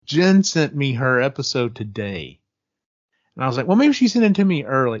Jen sent me her episode today. And I was like, well, maybe she sent it to me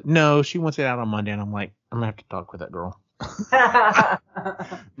early. No, she wants it out on Monday. And I'm like, I'm going to have to talk with that girl.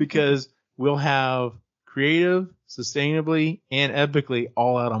 Because we'll have Creative, Sustainably, and Epically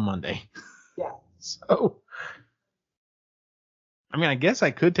all out on Monday. Yeah. So, I mean, I guess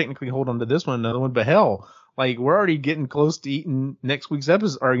I could technically hold on to this one, another one, but hell, like, we're already getting close to eating next week's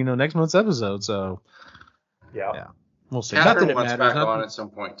episode, or, next month's episode. So, yeah. We'll see. Catherine wants back on at some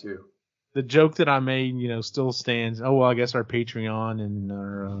point, too. The joke that I made, still stands. Oh, well, I guess our Patreon and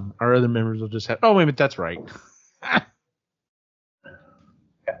our other members will just have. Oh, wait a minute, that's right. Yeah,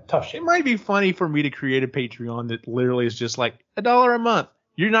 tough shit. It might be funny for me to create a Patreon that literally is just like $1 a month.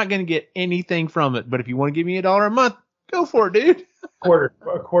 You're not going to get anything from it, but if you want to give me $1 a month, go for it, dude.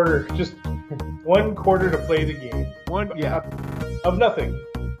 A quarter, just 1 quarter to play the game. Of nothing.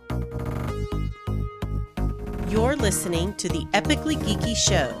 You're listening to the Epically Geeky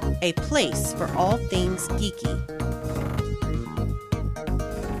Show, a place for all things geeky.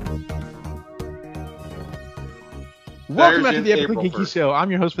 Welcome back to the Epically Geeky Show. I'm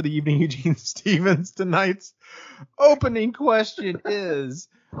your host for the evening, Eugene Stevens. Tonight's opening question is,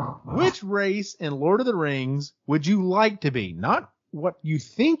 which race in Lord of the Rings would you like to be? Not what you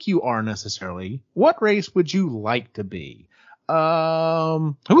think you are necessarily. What race would you like to be? Who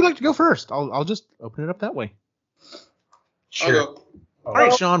would like to go first? I'll just open it up that way. Sure. All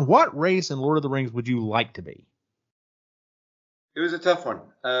right, Sean, what race in Lord of the Rings would you like to be? It was a tough one.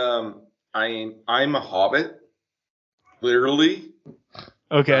 I'm a hobbit, literally.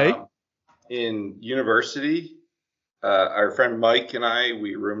 Okay. In university, our friend Mike and I,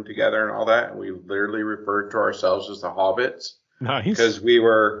 we roomed together and all that, and we literally referred to ourselves as the hobbits. Nice. Because we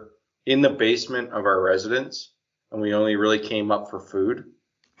were in the basement of our residence, and we only really came up for food.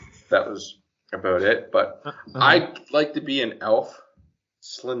 That was about it. But I'd like to be an elf,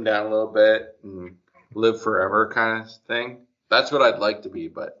 slim down a little bit, and live forever kind of thing. That's what I'd like to be.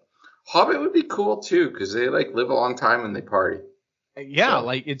 But hobbit would be cool too, because they live a long time and they party. Yeah, so,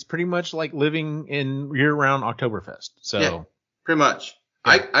 it's pretty much like living in year-round Oktoberfest. So yeah, pretty much.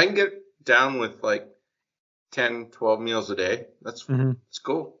 Yeah. I can get down with 10, 12 meals a day. That's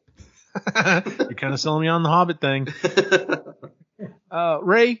cool. You're kind of selling me on the Hobbit thing.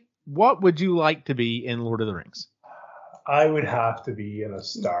 Ray, what would you like to be in Lord of the Rings? I would have to be in a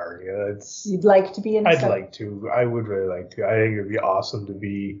star. Yeah, You'd like to be in a star? I'd like to. I would really like to. I think it would be awesome to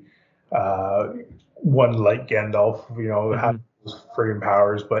be one like Gandalf, have those friggin'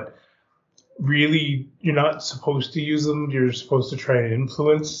 powers, but really you're not supposed to use them. You're supposed to try and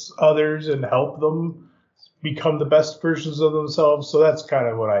influence others and help them become the best versions of themselves. So that's kind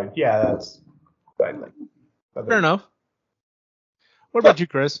of what that's what I'd like. Fair enough. What about you,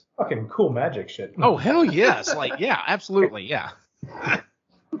 Chris? Fucking cool magic shit. Oh, hell yes. Absolutely, yeah.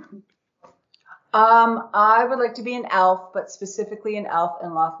 I would like to be an elf, but specifically an elf in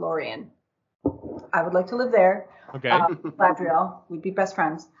Lothlorien. I would like to live there. Okay. Galadriel, we'd be best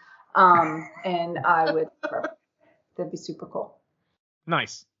friends. And I would, that'd be super cool.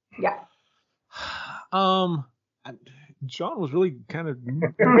 Nice. Yeah. John was really kind of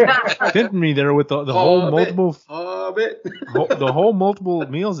tempting me there with the whole multiple the whole multiple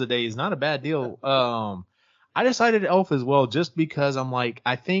meals a day is not a bad deal. I decided elf as well just because I'm like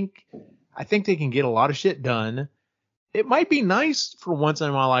I think they can get a lot of shit done. It might be nice for once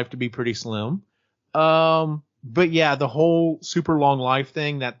in my life to be pretty slim. But yeah, the whole super long life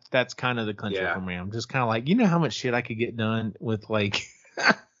thing that's kind of the clincher for me. I'm just kind of like, how much shit I could get done with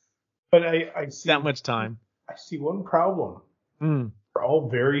but I see that much time. I see one problem. They're all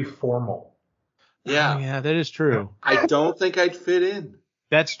very formal. Yeah. Oh, yeah, that is true. I don't think I'd fit in.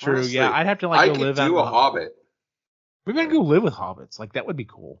 That's true. Honestly, yeah, I'd have to go live out. I could do a hobbit. We're going to go live with hobbits. That would be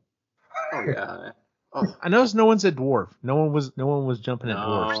cool. Oh, yeah. Oh. I noticed no one said dwarf. No one was jumping at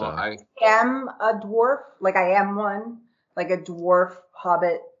dwarf. So. I am a dwarf. I am one. A dwarf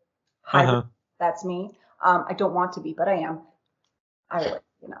hobbit hybrid. That's me. I don't want to be, but I am. I would,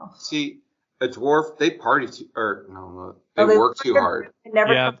 See, a dwarf, they party they work too hard. They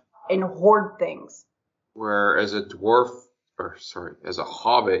never and hoard things. Whereas a dwarf, as a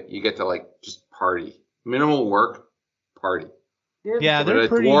hobbit, you get to just party. Minimal work, party. Yeah, but a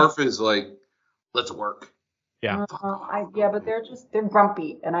dwarf is let's work. Yeah. But they're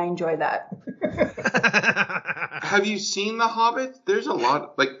grumpy, and I enjoy that. Have you seen The Hobbit? There's a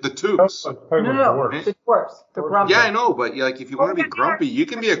lot, the tubes. No, the dwarves. They're grumpy. Yeah, I know, but if you want to be grumpy, you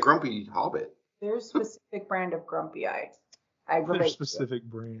can be a grumpy hobbit. There's a specific brand of grumpy I relate There's a specific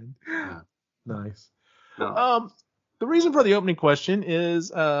brand. Yeah. Nice. No. The reason for the opening question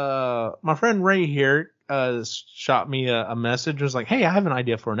is my friend Ray here shot me a message. Was like, hey, I have an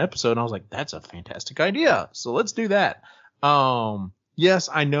idea for an episode. And I was like, that's a fantastic idea. So let's do that. Yes,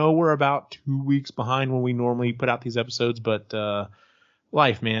 I know we're about 2 weeks behind when we normally put out these episodes, but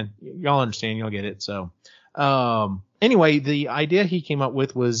life, man, y'all understand, y'all get it. So anyway, the idea he came up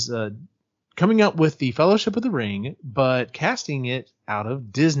with was coming up with the Fellowship of the Ring, but casting it out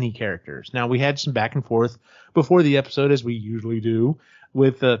of Disney characters. Now, we had some back and forth before the episode, as we usually do,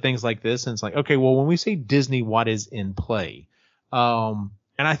 with things like this. And it's like, okay, well, when we say Disney, what is in play? And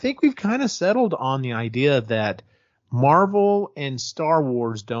I think we've kind of settled on the idea that Marvel and Star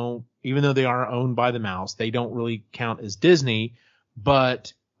Wars don't, even though they are owned by the mouse, they don't really count as Disney,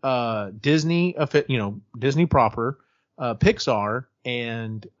 but Disney, Disney proper, Pixar,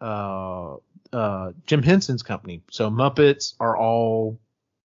 and Jim Henson's company. So Muppets are all,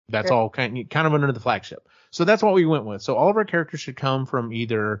 that's all kind of under the flagship. So that's what we went with. So all of our characters should come from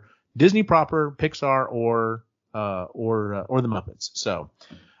either Disney proper, Pixar, or the Muppets. So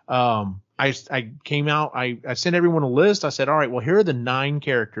I came out, I sent everyone a list. I said, all right, well, here are the 9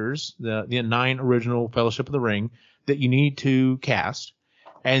 characters, the 9 original Fellowship of the Ring that you need to cast.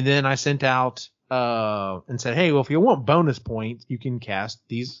 And then I sent out and said, hey, well, if you want bonus points, you can cast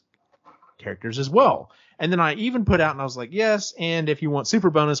these characters as well. And then I even put out, and I was like, yes, and if you want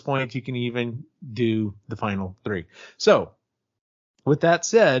super bonus points, you can even do the final 3. So with that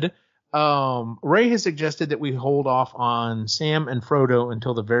said, Ray has suggested that we hold off on Sam and Frodo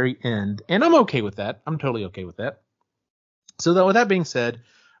until the very end, and I'm okay with that. I'm totally okay with that. So with that being said,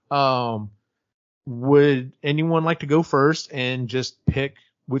 would anyone like to go first and just pick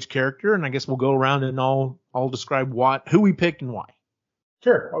which character? And I guess we'll go around and I'll describe who we picked and why.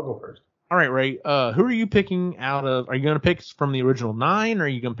 Sure, I'll go first. All right, Ray. Who are you picking out of? Are you going to pick from the original 9, or are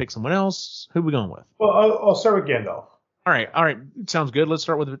you going to pick someone else? Who are we going with? Well, I'll start with Gandalf. All right. Sounds good. Let's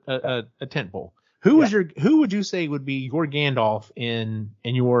start with a tentpole. Who would you say would be your Gandalf in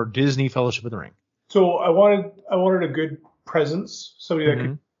your Disney Fellowship of the Ring? So I wanted a good presence, somebody that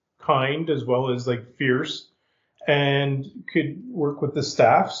could kind as well as like fierce, and could work with the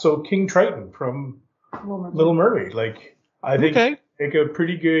staff. So King Triton from Little Mermaid. Like, I think like a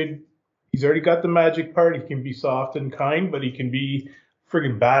pretty good. He's already got the magic part. He can be soft and kind, but he can be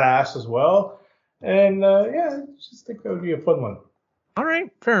friggin' badass as well. And I just think that would be a fun one. All right,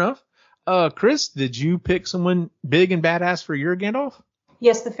 fair enough. Chris, did you pick someone big and badass for your Gandalf?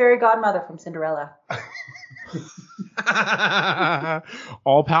 Yes, the fairy godmother from Cinderella.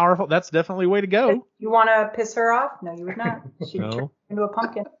 All powerful. That's definitely a way to go. You want to piss her off? No, you would not. She'd turn into a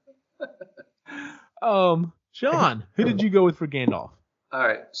pumpkin. Sean, who did you go with for Gandalf? All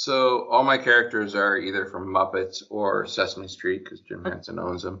right, so all my characters are either from Muppets or Sesame Street because Jim Henson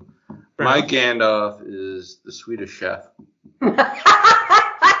owns them. My Gandalf is the Swedish Chef.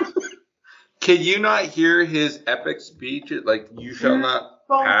 Can you not hear his epic speech? Like, you shall not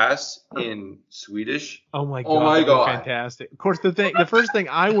pass in Swedish. Oh my god! Fantastic. Of course, the first thing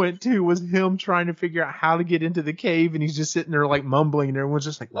I went to was him trying to figure out how to get into the cave, and he's just sitting there like mumbling, and everyone's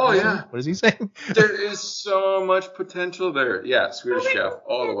just like, what is he saying? There is so much potential there. Yeah, Swedish Chef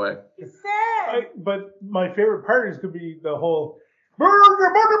all the way. But my favorite part is going to be the whole.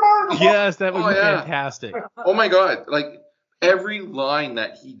 Yes, that would be fantastic. Oh my god! Like every line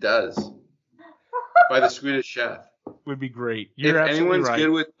that he does by the Swedish Chef would be great. If anyone's good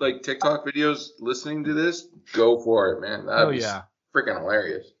with like TikTok videos listening to this, go for it, man. That'd be freaking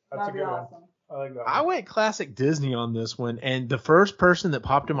hilarious. That's a good one. I like that one. I went classic Disney on this one, and the first person that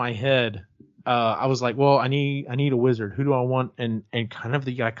popped in my head, I was like, well, I need a wizard. Who do I want? And kind of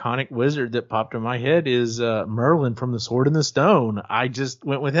the iconic wizard that popped in my head is Merlin from The Sword in the Stone. I just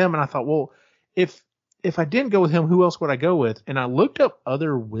went with him, and I thought, well, if I didn't go with him, who else would I go with? And I looked up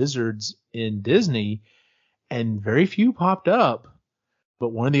other wizards in Disney, and very few popped up. But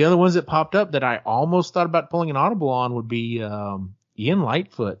one of the other ones that popped up that I almost thought about pulling an audible on would be Ian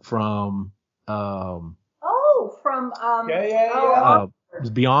Lightfoot from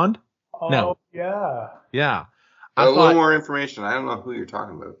Beyond? No. Yeah. A little more information. I don't know who you're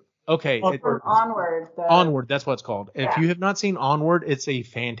talking about. Okay. Onward. Onward, that's what it's called. If you have not seen Onward, it's a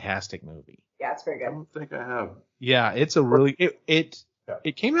fantastic movie. Yeah, it's very good. I don't think I have. Yeah, it's a really it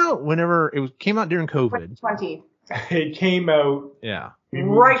came out whenever came out during COVID. 2020. It came out. Yeah.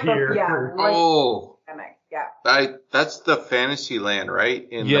 Right here. That's the Fantasyland, right?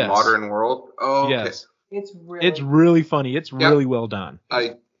 In the modern world. Oh, okay. Yes. It's really funny. It's really well done.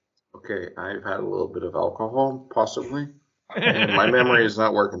 I've had a little bit of alcohol, possibly, and my memory is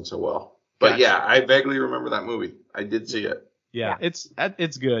not working so well. But I vaguely remember that movie. I did see it. Yeah, it's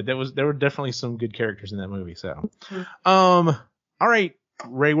good. There were definitely some good characters in that movie. So, all right,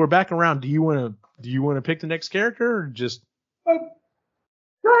 Ray, we're back around. Do you want to Do you want to pick the next character or just? Go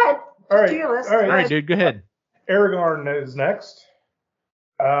ahead. All right. Do your list. All right. All right, dude, go ahead. Aragorn is next.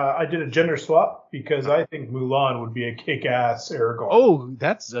 I did a gender swap because I think Mulan would be a kick-ass Aragorn. Oh,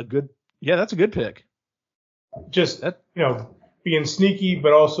 that's a good pick. Just being sneaky,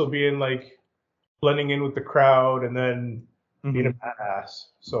 but also being like blending in with the crowd, and then being a badass.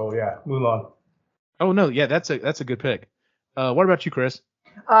 So yeah, Mulan. Oh no, yeah, that's a good pick. What about you, Chris?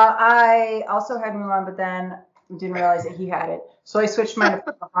 I also had Mulan, but then didn't realize that he had it, so I switched mine to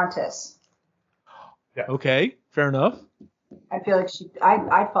Pocahontas. Yeah. Okay, fair enough. I feel like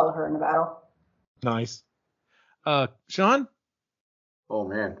I'd follow her in the battle. Nice. Sean? Oh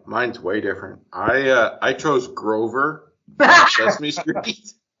man, mine's way different. I chose Grover, Sesame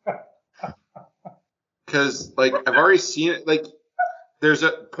Street, because like I've already seen it. Like there's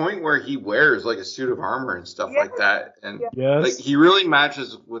a point where he wears like a suit of armor and stuff like that, and like he really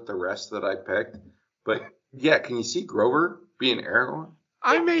matches with the rest that I picked. But yeah, can you see Grover being Aragorn?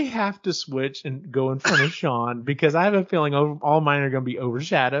 I may have to switch and go in front of Sean because I have a feeling all mine are going to be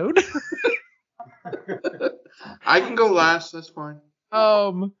overshadowed. I can go last. That's fine.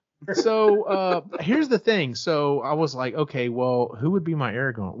 So here's the thing. So I was like, okay, well, who would be my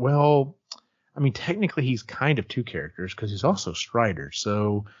Aragorn? Well, I mean, technically he's kind of two characters because he's also Strider.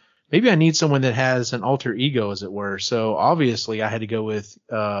 So maybe I need someone that has an alter ego, as it were. So obviously I had to go with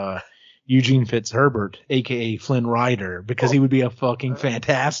Eugene Fitzherbert, a.k.a. Flynn Rider, because he would be a fucking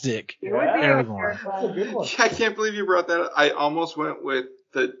fantastic Aragorn. That's a good one. Yeah, I can't believe you brought that up. I almost went with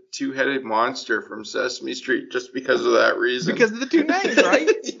the two-headed monster from Sesame Street just because of that reason. Because of the two names, right?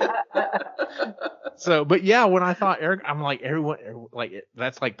 So, but yeah, when I thought Eric, I'm like, everyone, like,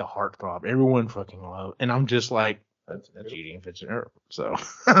 that's like the heartthrob. Everyone fucking love. And I'm just like, that's Eugene Fitzherbert. So,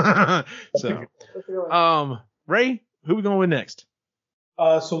 Ray, who we going with next?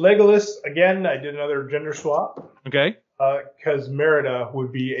 So Legolas, again, I did another gender swap. Okay. Because Merida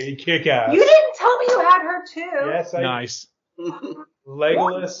would be a kick-ass. You didn't tell me you had her too. Yes, Nice.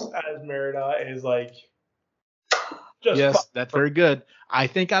 Legolas as Merida is like just yes, that's very good. I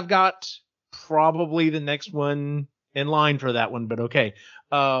think I've got probably the next one in line for that one, but okay.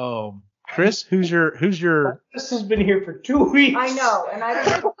 Chris, who's your? This has been here for 2 weeks. I know, and I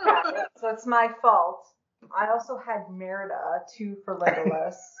didn't look at it, so it's my fault. I also had Merida too for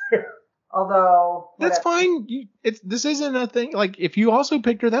Legolas. Although that's fine. This isn't a thing. Like if you also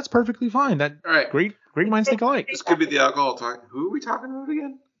picked her, that's perfectly fine. That All right. Great minds think alike. This could be the alcohol talk. Who are we talking about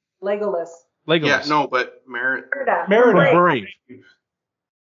again? Legolas. Yeah, no, but Merida. Brave.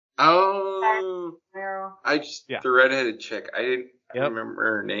 Oh. Meryl. The redheaded chick. I didn't remember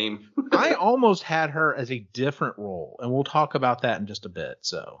her name. I almost had her as a different role, and we'll talk about that in just a bit.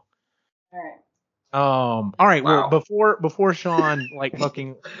 So. All right. All right. Wow. Well, before Sean like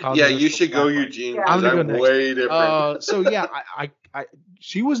fucking. Yeah, you should go, Eugene. Yeah. I'm way different. So yeah,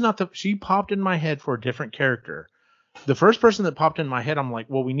 she popped in my head for a different character. The first person that popped in my head, I'm like,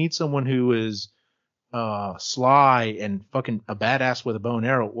 well, we need someone who is sly and fucking a badass with a bow and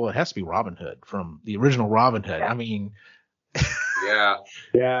arrow. Well, it has to be Robin Hood from the original Robin Hood. Yeah. I mean, yeah,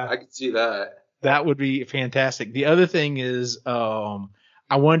 I could see that. That would be fantastic. The other thing is,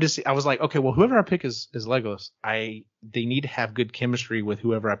 I wanted to see. I was like, okay, well, whoever I pick is Legolas. They need to have good chemistry with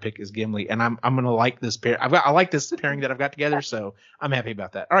whoever I pick is Gimli, and I'm gonna like this pair. I like this pairing that I've got together, so I'm happy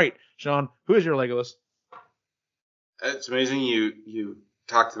about that. All right, Sean, who is your Legolas? It's amazing you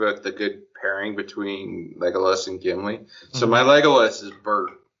talked about the good pairing between Legolas and Gimli. So my Legolas is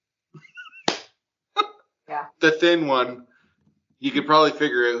Bert. Yeah. The thin one. You could probably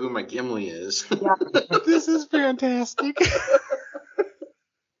figure out who my Gimli is. Yeah. This is fantastic.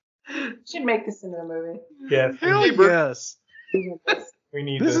 Should make this into a movie. Yes. Hell yes. We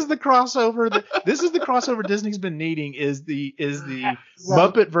need this. Is the crossover. This is the crossover Disney's been needing. Is the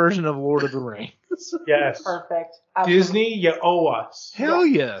Muppet version of Lord of the Rings. Yes. Perfect. Disney, you owe us. Hell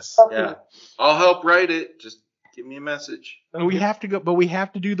yes. Yeah. I'll help write it. Just give me a message. And we have to go, but we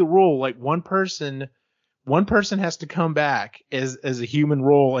have to do the rule. Like one person has to come back as a human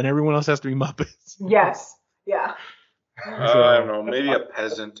role, and everyone else has to be Muppets. Yes. Yeah. I don't know. Maybe a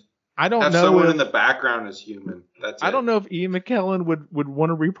peasant. I don't have know. Someone in the background as human. That's it. I don't know if Ian McKellen would want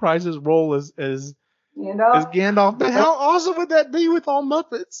to reprise his role as Gandalf. But how awesome would that be with all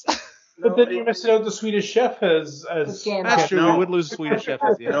Muppets? But then you missed out the Swedish Chef as Gandalf. That's true. We would lose the Swedish Chef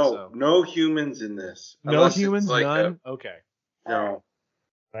at the end. No humans in this. No humans, like none. Okay. No.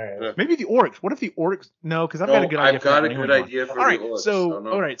 All right. Maybe the orcs. What if the orcs? No, because I've got a good idea. I've got a good idea for the orcs.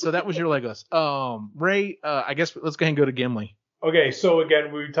 All right. So that was your Legolas. Ray, I guess let's go ahead and go to Gimli. Okay. So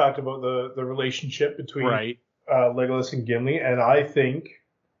again, we talked about the relationship between Legolas and Gimli, and I think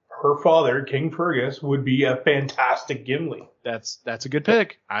her father, King Fergus, would be a fantastic Gimli. That's a good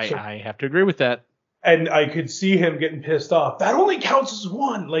pick. I have to agree with that. And I could see him getting pissed off. That only counts as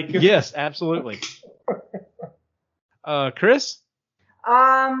one. Yes, absolutely. Chris?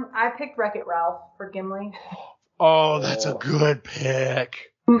 I picked Wreck-It Ralph for Gimli. Oh, that's a good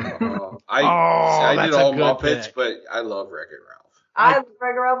pick. I did all Muppets, but I love Wreck-It Ralph. I love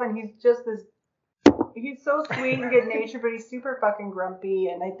Wreck-It Ralph, and he's just he's so sweet and good natured, but he's super fucking grumpy,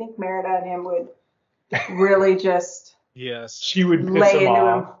 and I think Merida and him would really just she would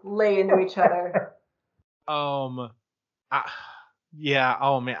lay into each other. I'm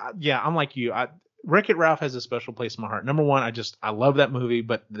like you. Wreck-It Ralph has a special place in my heart. Number one, I love that movie,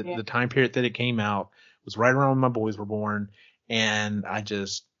 but the time period that it came out was right around when my boys were born, and I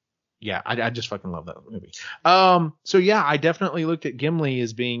just fucking love that movie. So yeah, I definitely looked at Gimli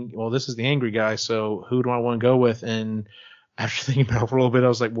as being, well, this is the angry guy, so who do I want to go with? And after thinking about it for a little bit, I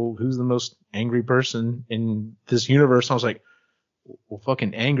was like, well, who's the most angry person in this universe? And I was like, well,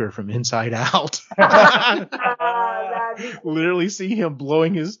 fucking Anger from Inside Out. Literally see him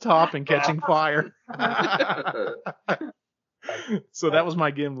blowing his top and catching fire. So that was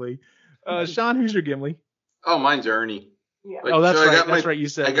my Gimli. Sean, who's your Gimli? Oh, mine's Ernie. Yeah. That's right. That's right. You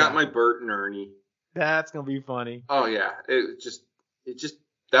said I got my Bert and Ernie. That's gonna be funny. Oh yeah, it just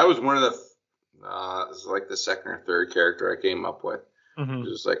that was one of the it was like the second or third character I came up with. Mm-hmm. It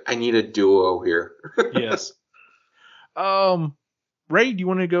was like, I need a duo here. Yes. Ray, do you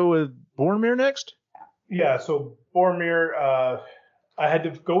want to go with Boromir next? Yeah. So Boromir, I had to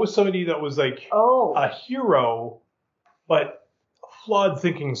go with somebody that was like a hero, but flawed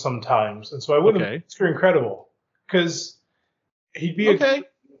thinking sometimes, and so I wouldn't have Mr. Incredible, because he'd be a good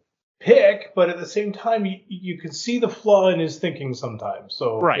pick, but at the same time, you could see the flaw in his thinking sometimes.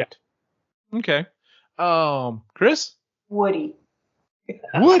 So right. Yeah. Okay. Chris? Woody.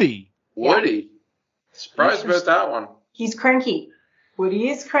 Woody. Surprised about that one. He's cranky. Woody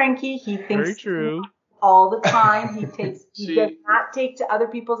is cranky. He thinks very true all the time. He does not take to other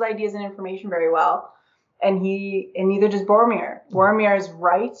people's ideas and information very well. And neither does Boromir. Boromir is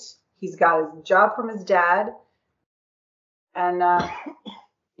right. He's got his job from his dad. And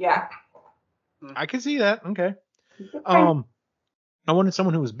yeah. I can see that. Okay. I wanted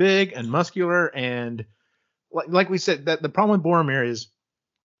someone who was big and muscular, and like we said, that the problem with Boromir is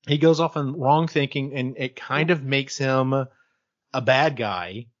he goes off on wrong thinking, and it kind of makes him a bad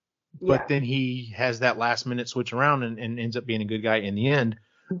guy. But then he has that last minute switch around and ends up being a good guy in the end.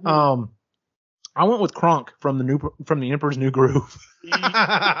 Mm-hmm. I went with Kronk from the Emperor's New Groove.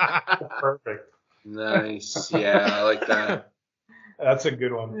 Perfect. Nice. Yeah, I like that. That's a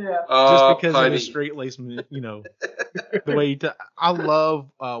good one. Yeah. Just because of his straight lace, the way I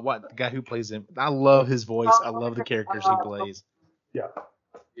love the guy who plays him. I love his voice. I love the characters he plays. Yeah.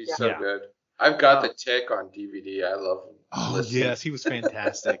 He's so good. I've got The Tick on DVD. I love him. Oh, yes, he was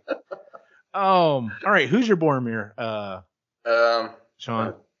fantastic. All right, who's your Boromir?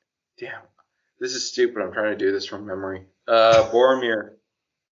 Sean. Damn. This is stupid. I'm trying to do this from memory. Boromir.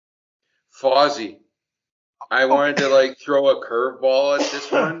 Fozzie. I wanted to throw a curveball at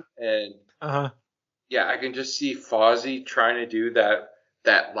this one, and I can just see Fozzie trying to do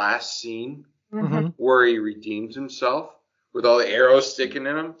that last scene where he redeems himself with all the arrows sticking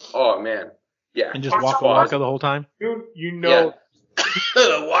in him. Oh man, yeah, and just Waka the whole time. Dude, Waka.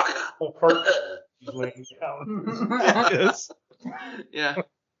 Yes. Yeah,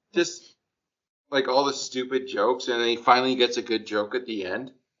 just like all the stupid jokes, and then he finally gets a good joke at the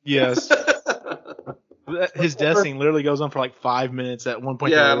end. Yes. His death scene literally goes on for 5 minutes at one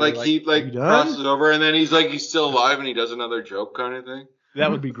point. Yeah, he crosses over, and then he's still alive, and he does another joke kind of thing. That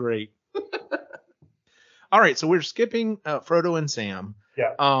would be great. All right, so we're skipping Frodo and Sam.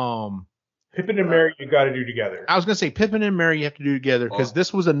 Yeah. Pippin and Merry you got to do together. I was gonna say Pippin and Merry you have to do together, because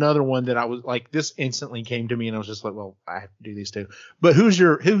this was another one that I was this instantly came to me, and I was just like, well, I have to do these two. But who's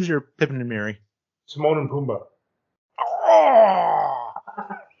your Pippin and Merry? Timon and Pumbaa.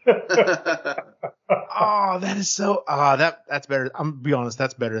 Oh, that is so. That's better. I'm gonna be honest.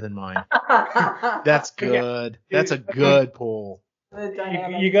 That's better than mine. That's good. That's a good pull.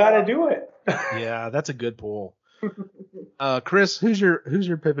 You got to do it. Yeah, that's a good pull. Chris, who's your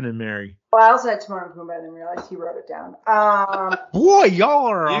Pippin and Merry? Well, I also had Timon and Pumbaa, and then realized he wrote it down. Boy, y'all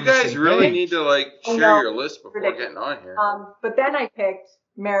are. You guys really need to share your list before getting on here. But then I picked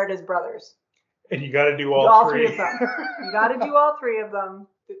Merida's brothers. And you got to do all three of them. You got to do all three of them.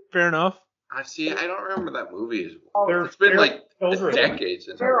 Fair enough. I don't remember that movie as well. It's been decades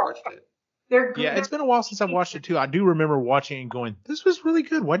since I watched it. They're good. Yeah, it's been a while since I've watched it too. I do remember watching it and going, this was really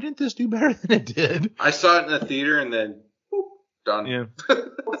good. Why didn't this do better than it did? I saw it in the theater and then Done. Yeah.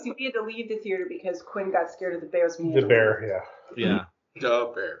 See, we had to leave the theater because Quinn got scared of the bears. The bear, yeah. Yeah.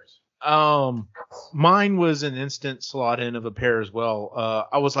 The bears. Mine was an instant slot in of a pair as well.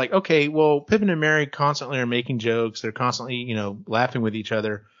 I was like, okay, well, Pippin and Mary constantly are making jokes. They're constantly, laughing with each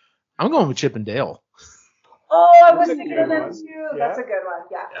other. I'm going with Chip and Dale. Oh, I was thinking of that too. Yeah. That's a good one.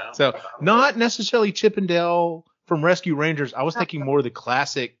 Yeah. So not necessarily Chip and Dale from Rescue Rangers. I was thinking more of the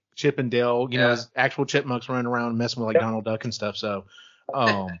classic Chip and Dale, as actual chipmunks running around messing with like Donald Duck and stuff. So,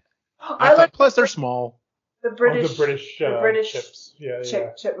 I thought, plus they're small. The British chips. Yeah,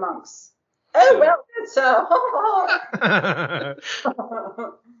 chipmunks. Oh, well, so.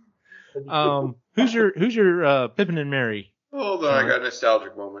 Who's your Pippin and Mary? Hold on, I got a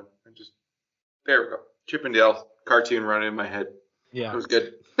nostalgic moment. There we go. Chip and Dale cartoon running in my head. Yeah, it was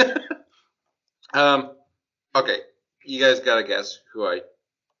good. Okay, you guys gotta guess who I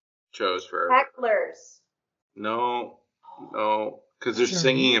chose for Hecklers. No, because there's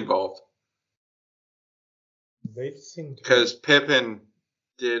singing involved. They sing. Because Pippin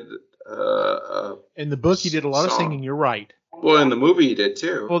did. In the book, he did a lot of singing. You're right. Well, in the movie, he did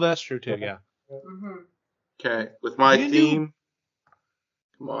too. Well, that's true too. Yeah. Mm-hmm. Okay, with my theme.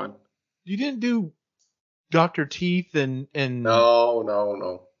 Come on. You didn't do Dr. Teeth and.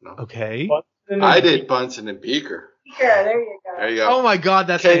 No. Okay. I did Bunsen and Beaker. Yeah, there you go. Oh my God,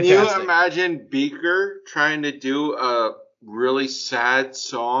 that's fantastic. Can you imagine Beaker trying to do a really sad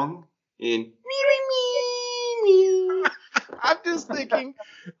song in I'm just thinking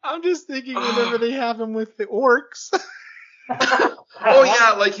whenever they have him with the orcs. Oh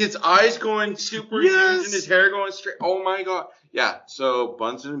yeah, like his eyes going super huge and his hair going straight. Oh my God. Yeah, so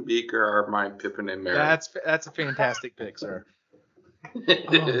Bunsen and Beaker are my Pippin and Mary. That's a fantastic pick, sir.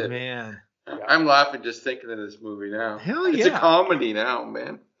 Oh man. I'm laughing just thinking of this movie now. Hell yeah. It's a comedy now,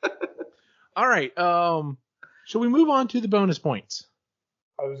 man. All right. Shall we move on to the bonus points?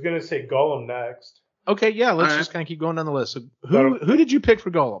 I was gonna say Gollum next. Okay, yeah, let's just kind of keep going down the list. So who did you pick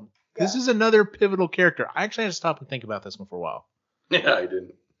for Gollum? Yeah. This is another pivotal character. I actually had to stop and think about this one for a while. Yeah, I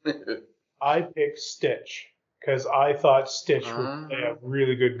didn't. I picked Stitch because I thought Stitch would play a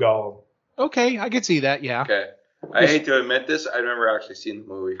really good Gollum. Okay, I could see that, yeah. Okay. I hate to admit this, I've never actually seen the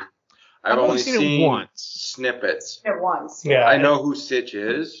movie. I've only seen it once. Snippets. Once. Yeah. I know who Stitch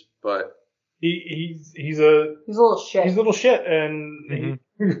is, but he's a little shit. He's a little shit, and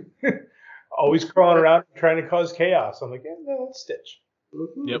he always crawling around trying to cause chaos. I'm like, no, that's Stitch.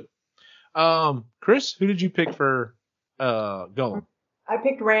 Mm-hmm. Yep. Chris, who did you pick for Gollum? I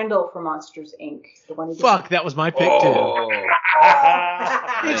picked Randall from Monsters Inc. The one that was my pick too.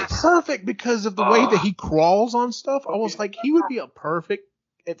 It's perfect because of the way that he crawls on stuff. I was like, he would be a perfect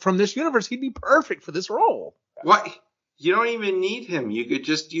from this universe. He'd be perfect for this role. What? You don't even need him. You could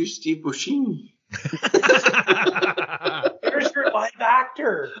just use Steve Buscemi. There's your live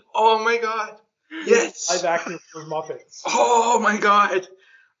actor. Oh my God. Yes. Live actor for Muppets. Oh my God.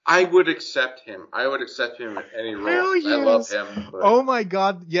 I would accept him. I would accept him in any role. Hell yes. I love him. But... Oh my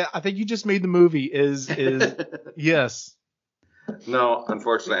God. Yeah, I think you just made the movie. Is yes. No,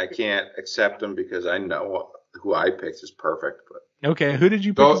 unfortunately, I can't accept him because I know who I picked is perfect. But okay, who did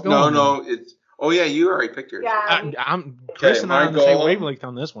you pick? No. It's you already picked yours. Yeah, I'm Chris and I are on the same wavelength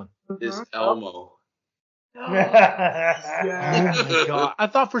on this one. Is Elmo. Yeah. Oh my God. I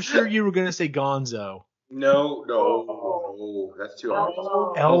thought for sure you were gonna say Gonzo. No, that's too hard.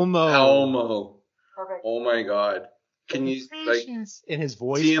 Elmo. Perfect. Oh my God. Can you in his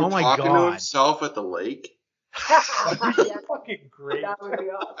voice? See him oh my talking God. to himself at the lake? That's fucking great. That would be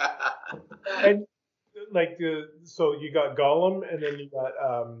awesome. And so you got Gollum and then you got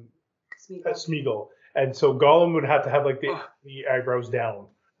Smeagol. And so Gollum would have to have the eyebrows down.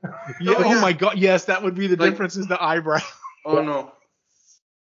 Yeah, oh my God. Yes, that would be the difference is the eyebrow. Oh no.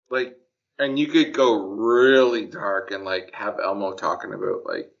 And you could go really dark and have Elmo talking about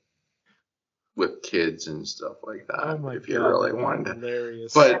with kids and stuff like that. Oh my if God, you really wanted to.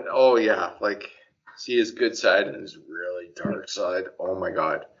 Hilarious. But see his good side and his really dark side. Oh my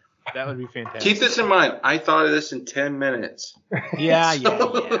God. That would be fantastic. Keep this in mind. I thought of this in 10 minutes. Yeah.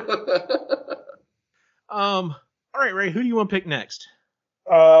 All right, Ray, who do you want to pick next?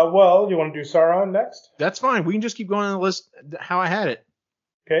 Well, you want to do Sauron next? That's fine. We can just keep going on the list how I had it.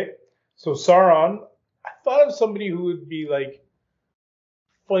 Okay. So Sauron, I thought of somebody who would be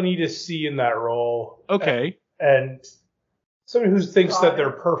funny to see in that role. Okay. And somebody who thinks that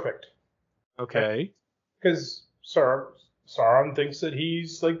they're perfect. Okay. Because Sauron thinks that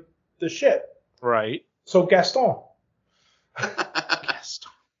he's the shit. Right. So Gaston.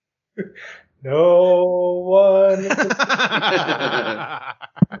 No one.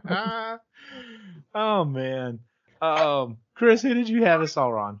 Oh man. Chris, who did you have as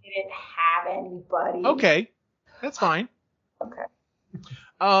Sauron? I didn't have anybody. Okay, that's fine. Okay.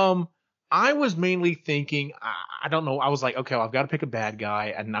 I was mainly thinking, I don't know. I was like, okay, well, I've got to pick a bad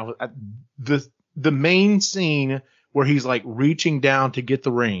guy, and the main scene where he's like reaching down to get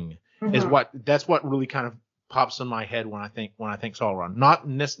the ring is that's what really kind of pops in my head when I think Sauron. Not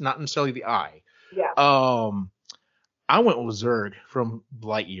necessarily the eye. Yeah. I went with Zurg from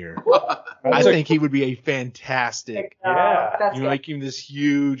Lightyear. I think he would be a fantastic. You make him this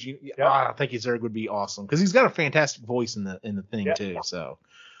huge. I think Zurg would be awesome because he's got a fantastic voice in the thing too. So,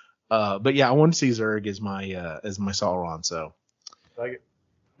 but yeah, I want to see Zurg as my Sauron. So, like it.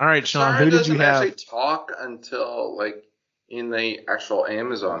 All right, Sean, who did you have? Actually talk until like in the actual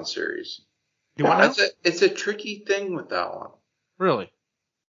Amazon series. Do I know? It's a tricky thing with that one. Really?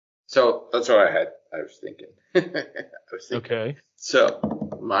 So that's what I was thinking. Okay. So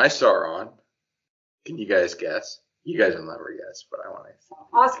my Sauron. Can you guys guess? You guys will never guess, but I want to.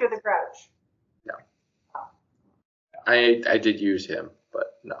 Oscar the Grouch. No. I did use him,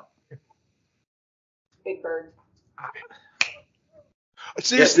 but no. Big Bird.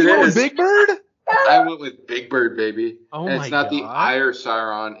 Seriously, Yes, it with is. Big Bird? I went with Big Bird, baby. Oh and my it's not the God. eye of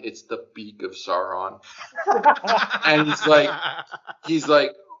Sauron, it's the beak of Sauron. And he's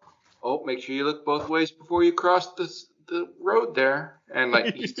like, oh, make sure you look both ways before you cross the road there. And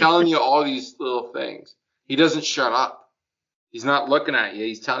like he's telling you all these little things. He doesn't shut up. He's not looking at you.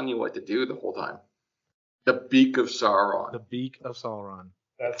 He's telling you what to do the whole time. The beak of Sauron. The beak of Sauron.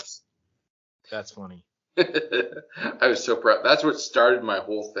 That's funny. I was so proud. That's what started my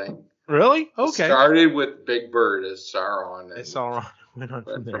whole thing. Really? Okay. Started with Big Bird as Sauron. And Sauron went on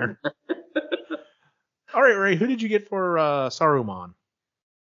from there. All right, Ray, who did you get for Saruman?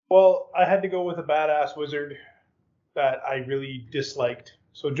 Well, I had to go with a badass wizard that I really disliked.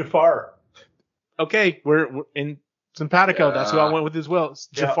 So Jafar. Okay, we're in Simpatico. Yeah. That's who I went with as well.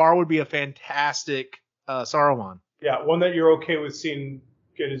 Jafar would be a fantastic Saruman. Yeah, one that you're okay with seeing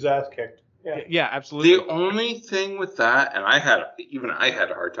get his ass kicked. Yeah, absolutely. The only thing with that, and I had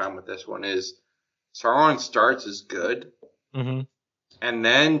a hard time with this one, is Sauron starts as good Mm-hmm. and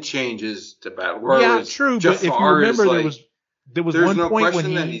then changes to bad. Yeah, true. Jafar but if you remember, there was there's one no point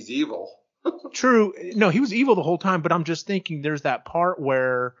question when that he's evil. True. No, he was evil the whole time, but I'm just thinking there's that part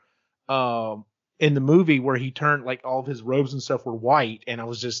where in the movie where he turned like all of his robes and stuff were white, and I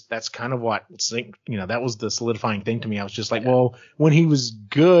was just that's kind of what that was the solidifying thing to me. I was just like, well, when he was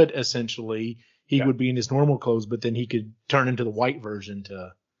good, essentially, he would be in his normal clothes, but then he could turn into the white version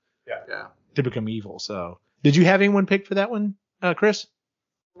to become evil. So, did you have anyone picked for that one, Chris?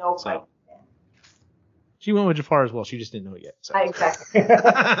 No. So. She went with Jafar as well. She just didn't know it yet. So. Exactly.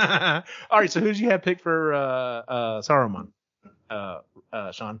 All right. So who did you have picked for Saruman?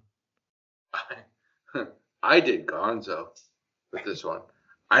 Sean? I did Gonzo with this one.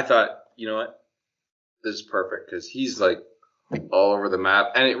 I thought, you know what? This is perfect because he's like all over the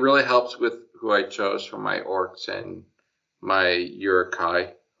map. And it really helps with who I chose for my orcs and my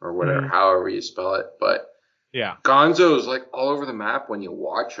Uruk-hai or whatever, however you spell it. But yeah, Gonzo is like all over the map when you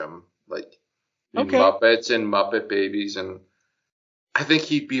watch him. Like Muppets and Muppet Babies. And I think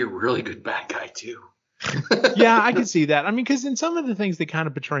he'd be a really good bad guy too. Yeah, I can see that. I mean, because in some of the things they kind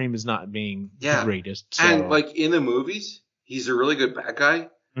of portray him as not being the greatest. So. And like in the movies, he's a really good bad guy,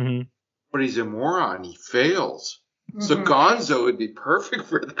 but he's a moron. He fails. So Gonzo would be perfect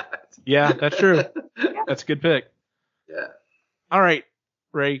for that. Yeah, that's true. That's a good pick. Yeah. All right,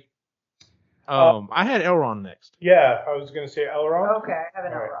 Ray. I had Elrond next. Yeah, I was gonna say Elrond. Okay, I have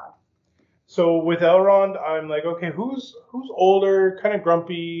an Elrond. So with Elrond, I'm like, okay, who's older, kind of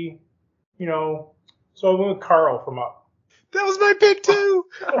grumpy, you know. So I went with Carl from Up. That was my pick too.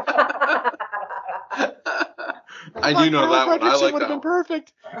 I do know that one. I like would that have been one.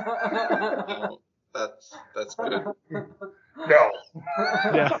 perfect. That's good. No.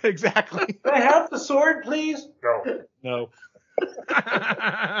 Yeah, exactly. Can I have the sword, please? No.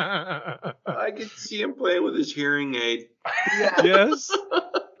 I could see him playing with his hearing aid. Yeah. Yes.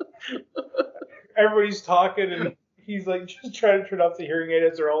 Everybody's talking and he's like just trying to turn off the hearing aid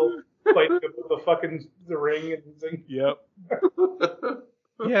as they're all like the ring and thing. Yep.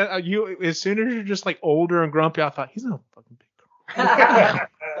 Yeah, you as soon as you're just like older and grumpy, I thought he's not a fucking big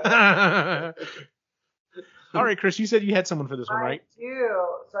girl. All right, Chris, you said you had someone for this one, right? I do.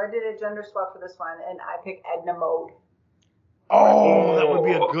 So I did a gender swap for this one, and I picked Edna Mode. Oh, that would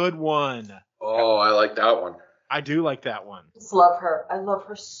be a good one. Oh, I like that one. I do like that one. Just love her. I love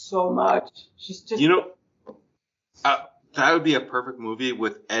her so much. She's just. You know, that would be a perfect movie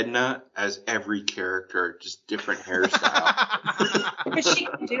with Edna as every character, just different hairstyle. Because she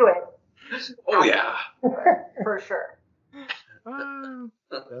can do it. Oh, yeah. For sure.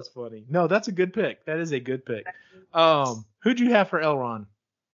 That's funny. No, that's a good pick. That is a good pick. Who'd you have for Elrond?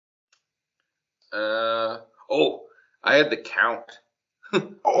 I had the Count.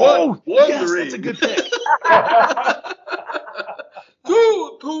 Yes, that's a good pick.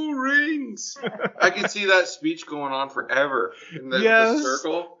 two rings. I can see that speech going on forever in the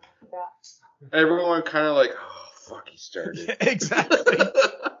circle. Yeah. Everyone kind of like, oh, fuck, he started. Yeah, exactly.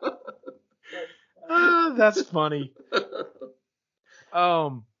 That's funny.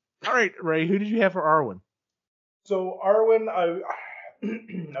 All right, Ray, who did you have for Arwen? So Arwen, I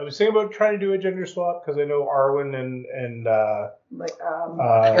was thinking about trying to do a gender swap because I know Arwen and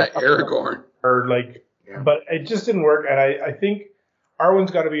Aragorn are like, but it just didn't work. And I think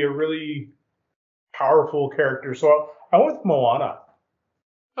Arwen's got to be a really powerful character. So I went with Moana.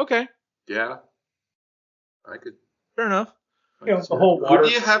 Okay. Yeah. I could. Fair enough. You know, the whole water. Who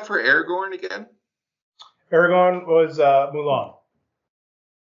do you have for Aragorn again? Aragon was Mulan.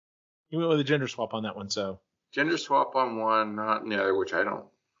 You went with a gender swap on that one, so. Gender swap on one, not on the other, which I don't.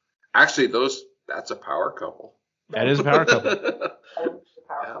 Actually, that's a power couple. That is a power couple.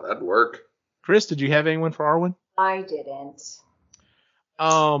 Yeah, that'd work. Chris, did you have anyone for Arwen? I didn't.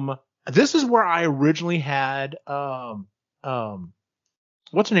 This is where I originally had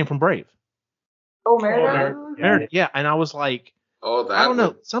what's her name from Brave? Oh, Merida. Merida. Yeah, and I was like, I don't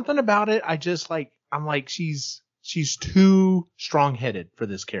know, something about it. I just like, I'm like, she's too strong-headed for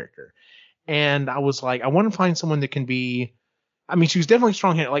this character, and I was like, I want to find someone that can be. I mean, she was definitely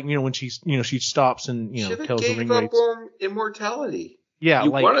strong-headed. Like, when she stops and kills the ring wraiths. Immortality. Yeah,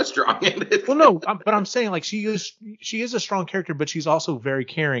 you like, want a strong-headed. Well, no, but I'm saying like she is a strong character, but she's also very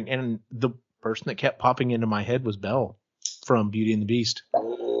caring. And the person that kept popping into my head was Belle from Beauty and the Beast.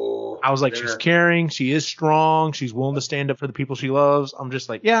 Oh, I was like, she's caring, she is strong, she's willing to stand up for the people she loves. I'm just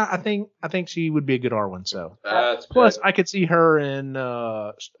like, yeah, I think she would be a good Arwen. So that's plus good. I could see her and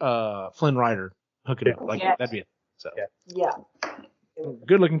Flynn Rider hooking it up. Like that'd be it. So Yeah.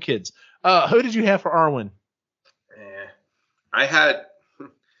 Good looking kids. Who did you have for Arwen? I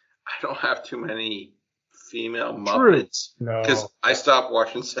don't have too many female Muppets because I stopped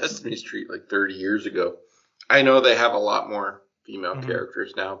watching Sesame Street like 30 years ago. I know they have a lot more female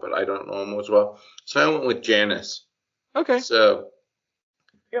characters now, but I don't know them as well. So I went with Janice. Okay. So,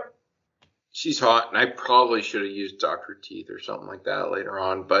 yep, she's hot, and I probably should have used Dr. Teeth or something like that later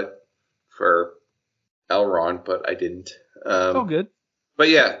on, but for Elrond, but I didn't. Oh, good. But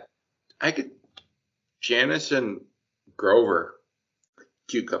yeah, I could Janice and Grover.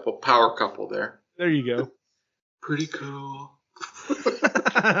 Cute couple, power couple there. There you go. Pretty cool.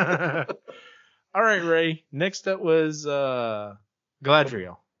 All right, Ray. Next up was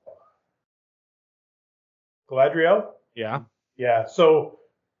Galadriel. Galadriel? Yeah. Yeah. So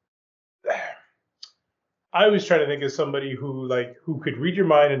I was trying to think of somebody who could read your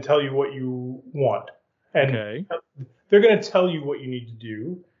mind and tell you what you want. And they're going to tell you what you need to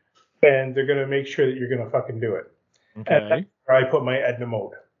do, and they're going to make sure that you're going to fucking do it. Okay. And that's where I put my Edna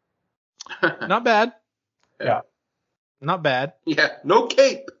Mode. Not bad. Yeah. Not bad. Yeah. No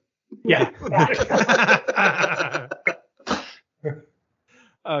cape. Yeah.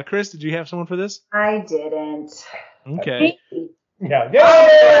 Chris, did you have someone for this? I didn't. Okay. Yeah.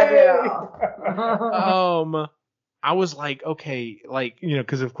 I was like, okay, like,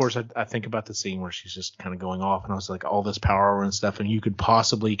 because of course I think about the scene where she's just kind of going off, and I was like, all this power and stuff, and you could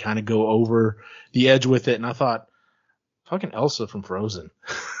possibly kind of go over the edge with it, and I thought, fucking Elsa from Frozen.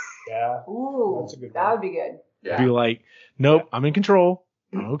 Yeah. Ooh, that's a good that one. would be good. Yeah. Be like, nope, I'm in control.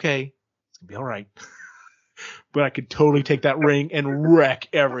 I'm okay. It's gonna be all right. But I could totally take that ring and wreck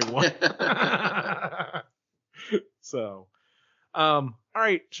everyone. So, all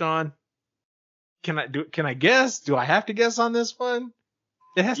right, Sean. Can I guess? Do I have to guess on this one?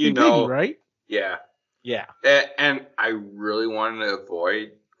 It has to be Piggy, right? Yeah. Yeah. And I really wanted to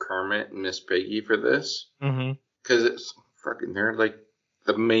avoid Kermit and Miss Piggy for this. Mm-hmm. Because it's fucking, they're like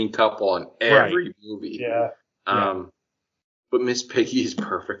the main couple in every movie. Yeah. But Miss Piggy is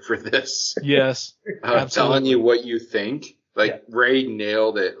perfect for this. Yes. I'm telling you what you think. Like, Ray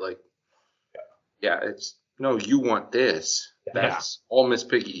nailed it. Like, it's, no, you want this. That's all Miss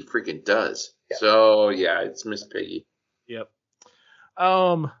Piggy freaking does. Yeah. So, it's Miss Piggy. Yep.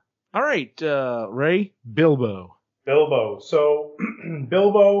 All right, Ray, Bilbo. So,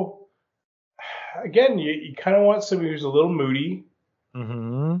 Bilbo, again, you kind of want somebody who's a little moody.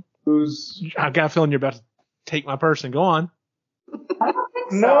 Mm-hmm. I've got a feeling you're about to take my person. Go on. I don't think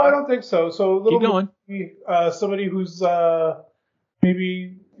so. No, I don't think so. So, a little keep going. Moody, somebody who's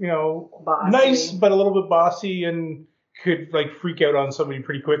maybe, bossy. nice, but a little bit bossy and could, freak out on somebody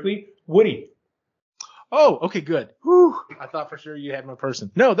pretty quickly. Woody. Oh, okay, good. Whew. I thought for sure you had my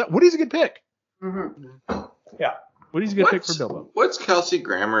person. No, Woody's a good pick. Mm-hmm. Yeah. Woody's a good pick for Bilbo. What's Kelsey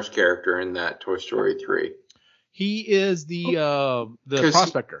Grammer's character in that Toy Story 3? He is the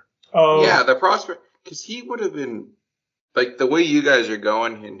prospector. Yeah, the prospector. Because he would have been, like, the way you guys are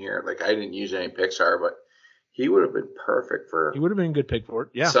going in here, like, I didn't use any Pixar, but he would have been perfect for He would have been a good pick for it.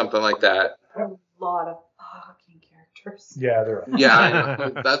 Yeah. something like that. A lot of fucking characters. Yeah, they're right. Yeah, I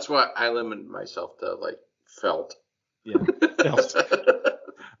know. That's why I limited myself to, like, Felt. Yeah.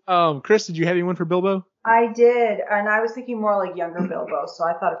 Chris, did you have anyone for Bilbo? I did, and I was thinking more like younger Bilbo, so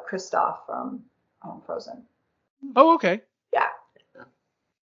I thought of Kristoff from Frozen. Oh, okay. Yeah.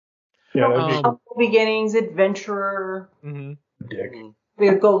 Yeah, that'd be Humble beginnings, adventurer, Mm-hmm.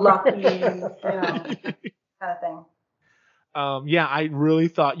 dick. go lucky, kind of thing. Yeah, I really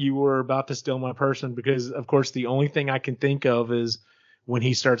thought you were about to steal my person because, of course, the only thing I can think of is when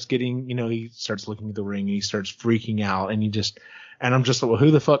he starts getting, he starts looking at the ring and he starts freaking out and I'm just like, well,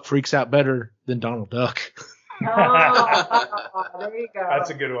 who the fuck freaks out better than Donald Duck? Oh, there you go. That's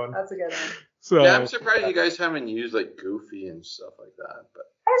a good one. That's a good one. So, Yeah, I'm surprised you guys haven't used, like, Goofy and stuff like that. But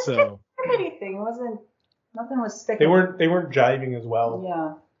I So- didn't pick anything. Nothing was sticking. They weren't jiving as well.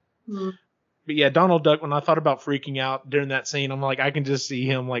 Yeah. Mm. but yeah, Donald Duck, when I thought about freaking out during that scene, I'm like, I can just see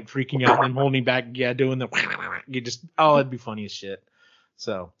him like freaking out and then holding back, doing the, it'd be funny as shit.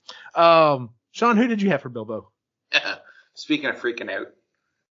 So, Sean, who did you have for Bilbo? speaking of freaking out,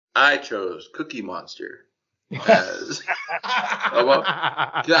 I chose Cookie Monster. As,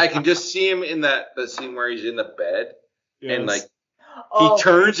 I can just see him in that scene where he's in the bed and like he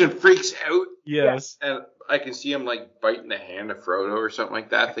turns and freaks out. Yes. And I can see him like biting the hand of Frodo or something like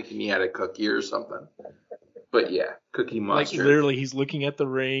that, thinking he had a cookie or something. But yeah, Cookie Monster. Like literally, he's looking at the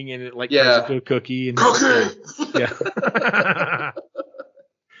ring and it like Yeah. turns into a cookie. And Cookie! Yeah.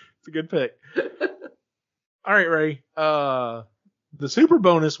 It's a good pick. All right, Ray. The super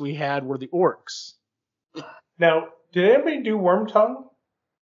bonus we had were the orcs. Now, did anybody do Wormtongue?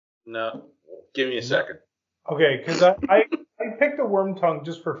 No, give me a second. Okay, because I picked a Wormtongue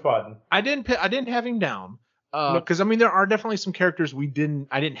just for fun. I didn't have him down. Because I mean, there are definitely some characters I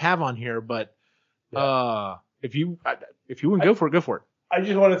didn't have on here, but if you want to go for it, go for it. I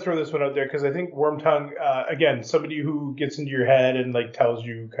just want to throw this one out there because I think Wormtongue, again, somebody who gets into your head and like tells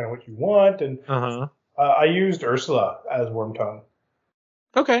you kind of what you want, and I used Ursula as Wormtongue,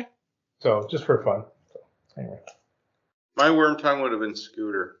 Okay. so just for fun. So, anyway, My Wormtongue would have been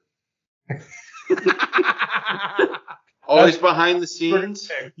Scooter. Always behind the scenes.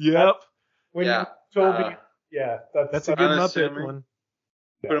 Yep. when Yeah. you told me, yeah, That's a good Muppet unassuming. one.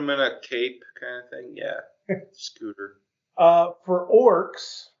 Put him in a cape kind of thing. Yeah. Scooter. For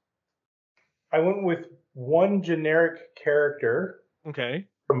orcs, I went with one generic character Okay.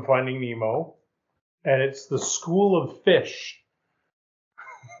 from Finding Nemo, and it's the School of Fish.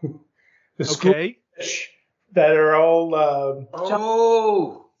 The School Okay. of Fish that are all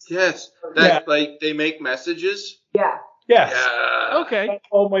Oh, yes. That like they make messages. Yeah. yes, Yeah. Okay.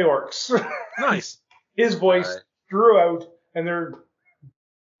 all my orcs. Nice. His voice Alright. throughout, and they're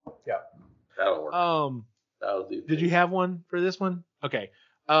That'll work. That'll do. Did you have one for this one? Okay.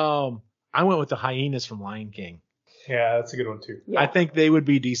 I went with the hyenas from Lion King. yeah, that's a good one too. Yeah. I think they would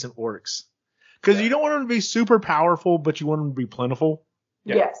be decent orcs. Because you don't want them to be super powerful, but you want them to be plentiful.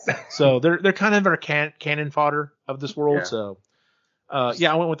 Yeah. Yes. So they're kind of our cannon fodder of this world. Yeah. So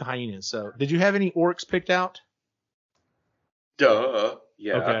I went with the hyenas. So did you have any orcs picked out? Duh.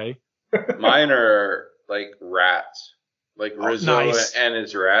 Yeah. Okay. Mine are like rats. Like Rizzo nice. and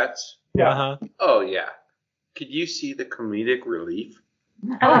his rats. Yeah. Uh-huh. Oh yeah. Could you see the comedic relief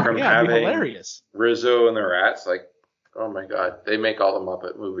Oh, from yeah, it'd be having hilarious. Rizzo and the rats? Like, oh my god, they make all the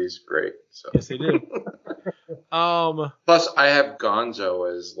Muppet movies great. So Yes, they do. plus I have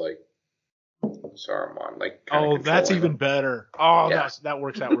Gonzo as like Saruman. Like kinda That's controlling even him. better. Oh, Yeah. that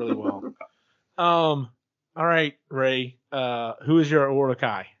works out really well. All right, Ray. Who is your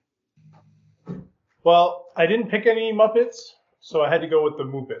Urukai? Well, I didn't pick any Muppets, so I had to go with the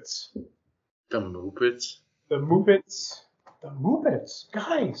Muppets. The Muppets. The Muppets,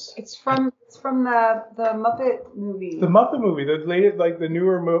 guys. It's from the Muppet movie. The Muppet movie, the latest, like the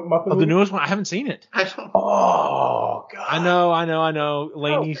newer Muppet Oh, movie. the newest one. I haven't seen it. I don't. Oh god. I know.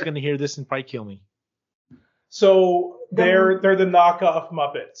 Lainey's gonna hear this and probably kill me. So they're the knockoff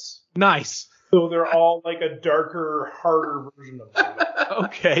Muppets. Nice. So they're all like a darker, harder version of them.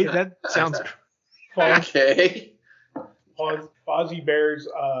 Okay, that sounds. Okay. Fozzie Bear's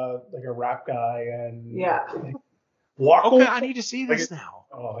like a rap guy, and Yeah. Wackle. Okay, I need to see this now.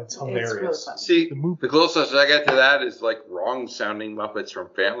 Oh, it's It's really hilarious. fun. See, The Muppets. the closest I get to that is like wrong sounding Muppets from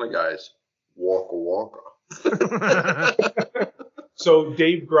Family Guys. Waka waka. So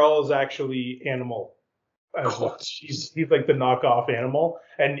Dave Grohl is actually Animal. He's like the knockoff Animal,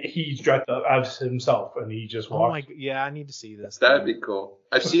 and he's dressed up as himself, and he just walks. Yeah, I need to see this. That'd be cool.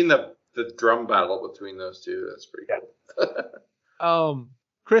 I've seen the drum battle between those two. That's pretty cool.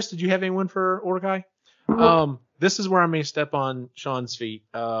 Chris, did you have anyone for Orkai? This is where I may step on Sean's feet.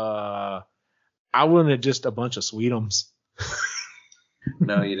 I wanted just a bunch of Sweetums.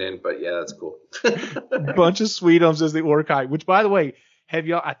 No, you didn't, but yeah, that's cool. A bunch of Sweetums as the Orkai, which, by the way, have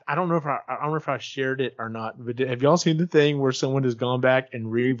y'all? I don't know if I shared it or not, but have y'all seen the thing where someone has gone back and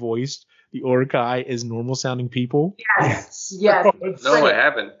revoiced the Orkai as normal sounding people? Yes. No, I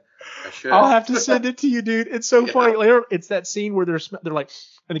haven't. I should. I'll have to send it to you, dude. It's so funny. Later, it's that scene where they're like,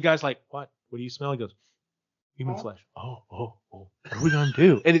 and the guy's like, "What? What do you smell?" He goes, "Human flesh." Oh. What are we gonna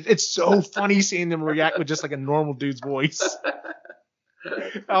do? And it's so funny seeing them react with just like a normal dude's voice.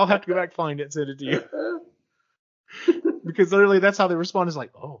 I'll have to go back and find it and send it to you. Because literally that's how they respond is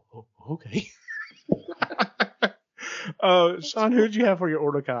like, oh, okay. Sean, who did you have for your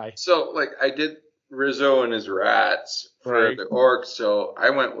Orkai? So, like, I did Rizzo and his rats for the orcs, so I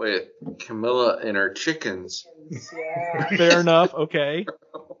went with Camilla and her chickens. Yeah. Fair enough. Okay.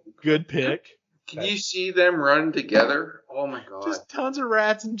 Good pick. Can you see them run together? Oh, my God. Just tons of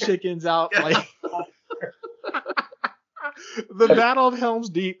rats and chickens out. Like the Battle of Helm's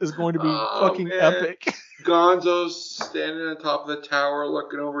Deep is going to be fucking epic. Gonzo's standing on top of the tower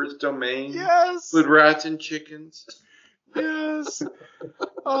looking over his domain. Yes. With rats and chickens. Yes.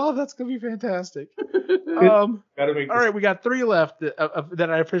 Oh, that's going to be fantastic. All right, we got 3 left that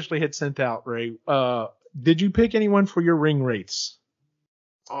I officially had sent out, Ray. Did you pick anyone for your ring wraiths?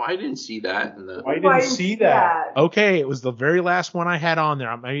 Oh, I didn't see that. I didn't see that. Okay, it was the very last one I had on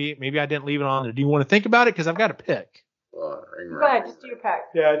there. Maybe I didn't leave it on there. Do you want to think about it? Because I've got a pick. Go ahead, just do your pick.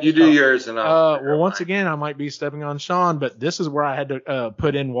 Yeah, you do yours and I'll. Well, once again, I might be stepping on Sean, but this is where I had to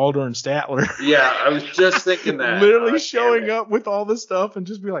put in Walder and Statler. Yeah, I was just thinking that. Literally showing up with all this stuff and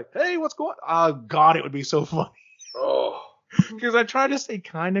just be like, "Hey, what's going on?" Oh God, it would be so funny. Oh. Because I try to stay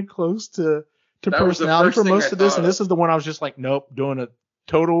kind of close to personality for most of this, and this is the one I was just like, nope, doing a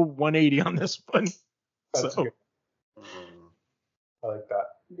total 180 on this one. That's good. I like that.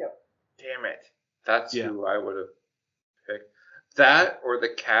 Yep. Damn it. That's who I would have picked. That or the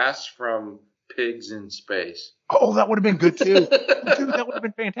cast from Pigs in Space. Oh, that would have been good too. Dude, that would have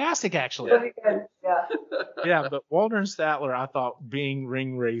been fantastic, actually. That'd be good. Yeah. Yeah, but Walder and Statler, I thought being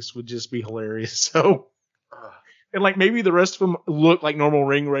ring race would just be hilarious. So, and like maybe the rest of them look like normal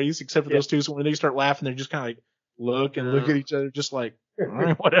ring race, except for those two. So when they start laughing, they're just kind of like look at each other, just like all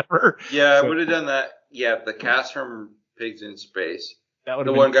right, whatever. Yeah, I would have done that. Yeah, the cast from Pigs in Space. That would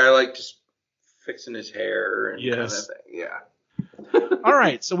the one guy like just fixing his hair and kind of thing. Yeah. All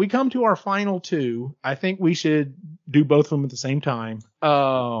right, so we come to our final 2. I think we should do both of them at the same time.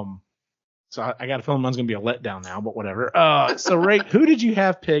 So I got a feeling mine's gonna be a letdown now, but whatever. So Ray, who did you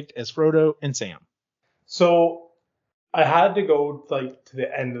have picked as Frodo and Sam? So I had to go like to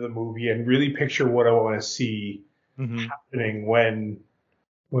the end of the movie and really picture what I want to see happening when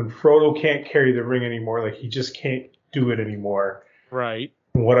Frodo can't carry the ring anymore. Like he just can't do it anymore. Right.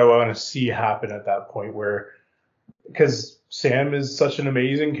 And what I want to see happen at that point because Sam is such an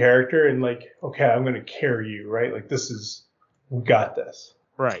amazing character and like, okay, I'm going to carry you, right? Like we got this.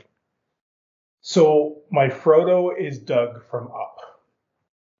 Right. So my Frodo is Doug from Up.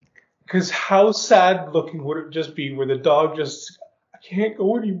 Because how sad looking would it just be where the dog I can't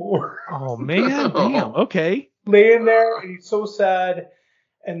go anymore. Oh, man. Damn. Okay. Laying there, and he's so sad.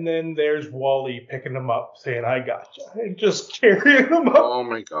 And then there's Wally picking him up, saying, I got you. And just carrying him up. Oh,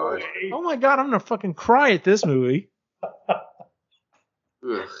 my God. Oh, my God. I'm going to fucking cry at this movie.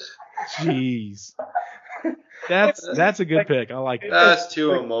 Jeez. That's a good pick. I like it. That's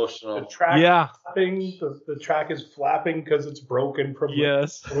too emotional. The track flapping, the track is flapping because it's broken from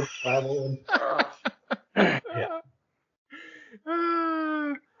travel.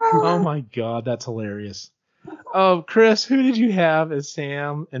 Oh my God, that's hilarious. Chris, who did you have as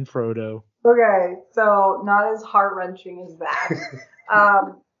Sam and Frodo? Okay, so not as heart-wrenching as that.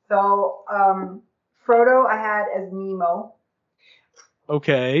 Frodo I had as Nemo.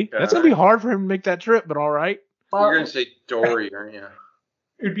 Okay, that's gonna be hard for him to make that trip, but all right. Well, you're gonna say Dory, aren't you?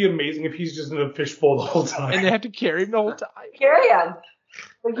 It'd be amazing if he's just in a fishbowl the whole time. And they have to carry him the whole time. Carry him.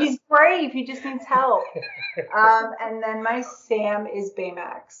 Like he's brave. He just needs help. And then my Sam is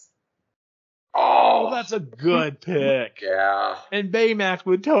Baymax. Oh, that's a good pick. Yeah. And Baymax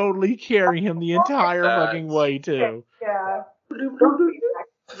would totally carry him the entire fucking way too. Yeah.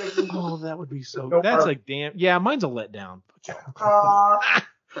 Oh, that would be so. That's like damn. Yeah, mine's a letdown.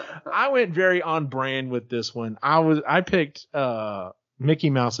 I went very on brand with this one. I picked Mickey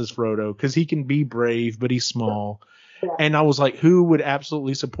Mouse as Frodo because he can be brave, but he's small. Yeah. And I was like, who would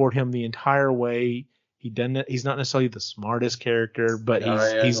absolutely support him the entire way? He's not necessarily the smartest character, but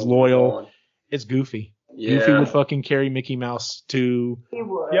he's loyal. It's Goofy. Yeah. Goofy would fucking carry Mickey Mouse to He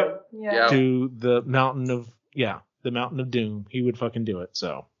would. Yep. Yeah. to the mountain of doom. He would fucking do it.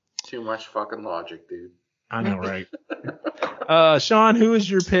 So Too much fucking logic, dude. I know, right? Sean, who is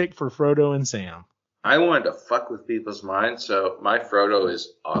your pick for Frodo and Sam? I wanted to fuck with people's minds, so my Frodo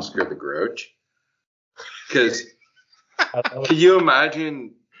is Oscar the Grouch. Because can you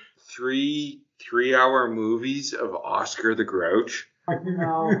imagine 3-hour movies of Oscar the Grouch?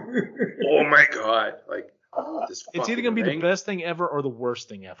 No. Oh my god! Like this. It's either gonna be the best thing ever or the worst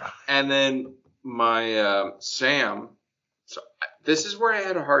thing ever. And then my Sam. So this is where I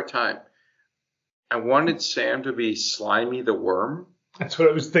had a hard time. I wanted Sam to be Slimy the Worm. That's what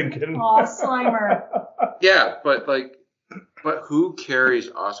I was thinking. Aw, Slimer. Yeah, but who carries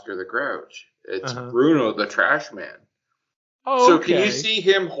Oscar the Grouch? It's Bruno the Trash Man. Oh, so okay. can you see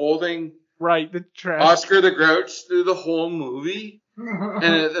him holding the trash? Oscar the Grouch through the whole movie? And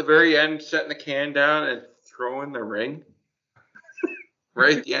at the very end, setting the can down and throwing the ring?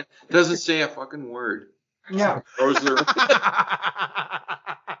 Right at the end. Doesn't say a fucking word. Yeah. Throws the ring.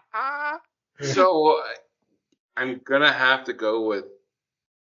 So I'm going to have to go with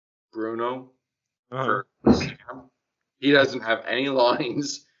Bruno for Sam. He doesn't have any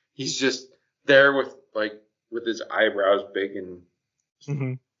lines. He's just there with his eyebrows big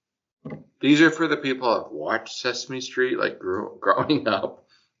and These are for the people that have watched Sesame Street growing up.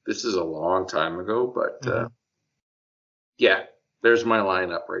 This is a long time ago, but yeah, there's my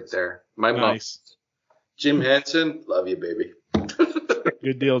lineup right there. My nice. Jim Henson, love you, baby.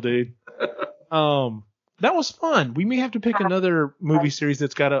 Good deal, dude. That was fun. We may have to pick another movie series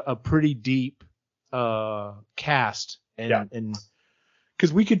that's got a pretty deep cast, and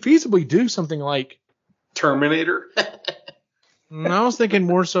because we could feasibly do something like Terminator. I was thinking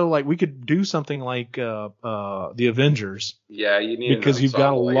more so like we could do something like the Avengers. Yeah, you need because you've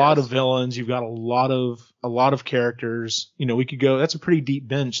got a lot of villains, you've got a lot of characters. You know, we could go. That's a pretty deep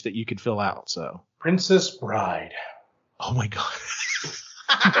bench that you could fill out. So Princess Bride. Oh my god.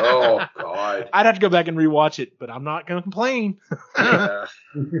 Oh god. I'd have to go back and rewatch it, but I'm not gonna complain. Yeah,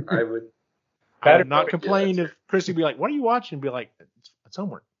 I would. I would not complain if Chrissy would be like, "What are you watching?" And be like, "It's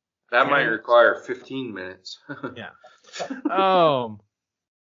homework." That might require 15 minutes. Yeah.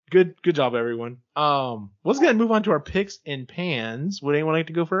 Good job, everyone. Let's go ahead and move on to our picks and pans. Would anyone like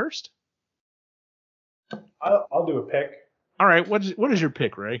to go first? I'll do a pick. All right. What is your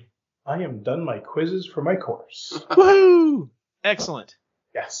pick, Ray? I am done my quizzes for my course. Woohoo! Excellent.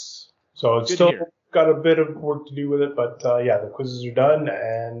 Yes. So it's Good still here. got a bit of work to do with it, but yeah, the quizzes are done,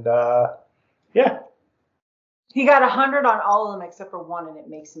 and yeah. He got 100 on all of them except for one, and it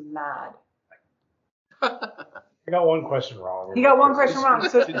makes him mad. I got one question wrong. He got one question wrong,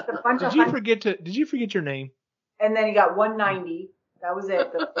 so it's a bunch of. Did you forget your name? And then he got 190. That was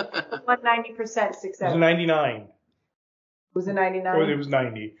it. The 190% success. It was 99. Was it 99? Or it was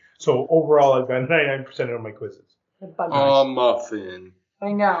 90. So overall, I've got 99% of my quizzes. Oh, muffin.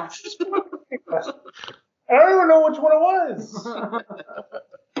 I know. I don't even know which one it was.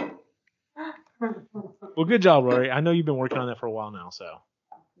 Well, good job, Rory. I know you've been working on that for a while now, so.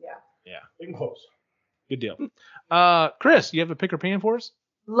 Yeah. Getting close. Good deal. Chris, you have a pick or pan for us?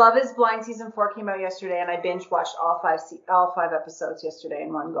 Love is Blind season 4 came out yesterday, and I binge watched all five episodes yesterday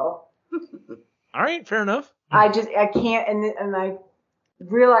in one go. All right, fair enough. I can't, and I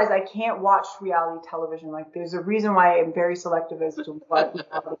realize I can't watch reality television. Like, there's a reason why I'm very selective as to what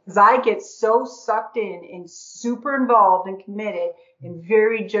reality, because I get so sucked in and super involved and committed and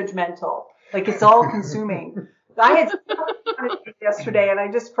very judgmental. Like, it's all consuming. I had yesterday, and I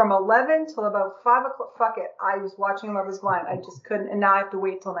just, from 11 till about 5 o'clock, fuck it, I was watching Love is Blind. I just couldn't, and now I have to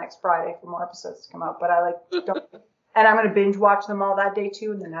wait till next Friday for more episodes to come out. But I don't, and I'm going to binge watch them all that day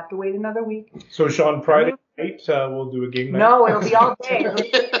too, and then have to wait another week. So, Sean, Friday night, we'll do a game night? No, it'll be all day.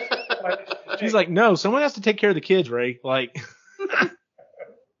 She's like, no, someone has to take care of the kids, Ray. Like. So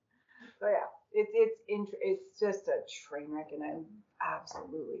yeah, it's just a train wreck, and I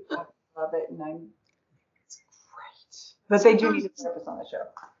absolutely love it, and it's great. But they do need a therapist on the show.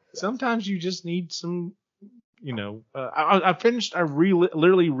 Sometimes you just need some, I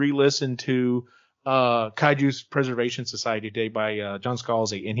literally re-listened to Kaiju's Preservation Society today by John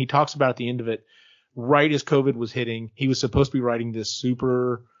Scalzi, and he talks about at the end of it, right as COVID was hitting, he was supposed to be writing this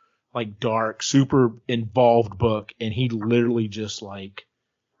super dark, super involved book, and he literally just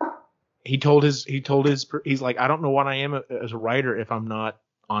he's like, I don't know what I am as a writer if I'm not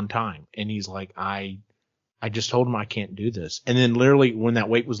on time. And he's like, I just told him I can't do this. And then literally when that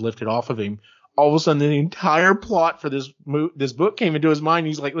weight was lifted off of him, all of a sudden the entire plot for this book came into his mind.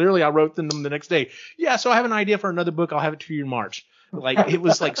 He's like, literally, I wrote them the next day. Yeah, so I have an idea for another book. I'll have it to you in March. Like, it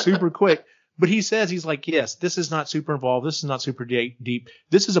was like super quick. But he says, he's like, yes, this is not super involved. This is not super deep.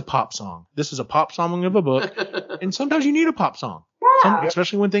 This is a pop song. This is a pop song of a book. And sometimes you need a pop song,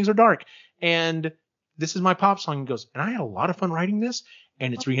 especially when things are dark. And this is my pop song. He goes, and I had a lot of fun writing this,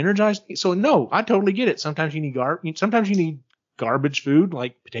 and it's re-energized me. So no, I totally get it. Sometimes you need garbage food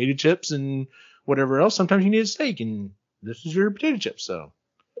like potato chips and whatever else. Sometimes you need a steak, and this is your potato chips. So.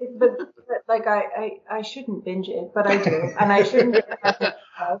 But like I shouldn't binge it, but I do, and I shouldn't.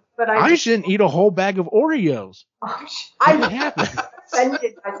 But I shouldn't eat a whole bag of Oreos. I'm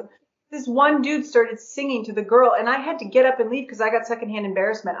offended by some. This one dude started singing to the girl, and I had to get up and leave because I got secondhand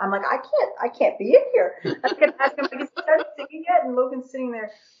embarrassment. I'm like, I can't be in here. I can ask him, like, is he started singing yet? And Logan's sitting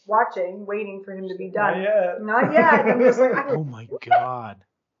there watching, waiting for him to be done. Not yet. I'm just like, oh my God.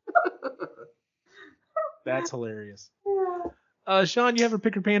 That's hilarious. Yeah. Sean, you have a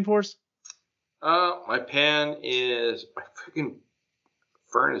pick or pan for us? My pan is my freaking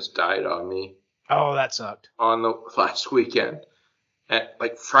furnace died on me. Oh, that sucked. On the last weekend. At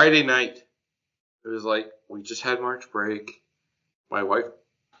like Friday night, it was like we just had March break. My wife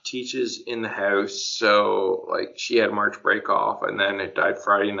teaches in the house, so like she had March break off, and then it died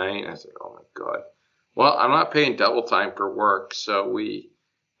Friday night. And I said, "Oh my God!" Well, I'm not paying double time for work, so we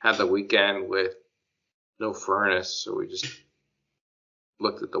had the weekend with no furnace, so we just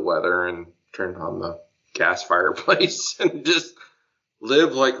looked at the weather and turned on the gas fireplace and just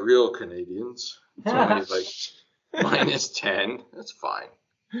live like real Canadians. It's only like -10. That's fine.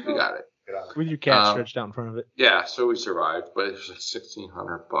 We got it. With your cat stretched out in front of it. Yeah, so we survived, but it was like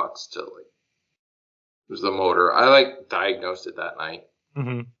 $1,600 to like. It was the motor. I like diagnosed it that night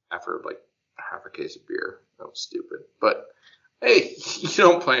after like half a case of beer. That was stupid, but hey, you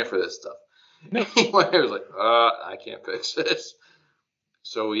don't plan for this stuff. No. Anyway, I was like, I can't fix this.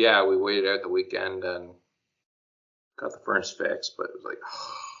 So yeah, we waited out the weekend and got the furnace fixed, but it was like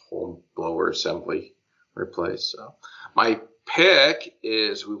whole blower assembly replaced. So my pick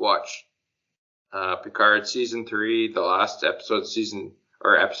is we watched Picard season 3, the last episode,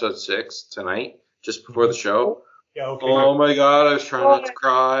 episode 6 tonight, just before the show. Yeah, okay. Oh my God, I was trying not to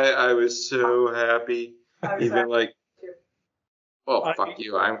cry. I was so happy. Even like, well, fuck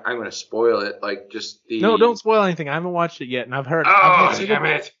you. I'm gonna spoil it. Like just the. No, don't spoil anything. I haven't watched it yet, and I've heard. Oh, damn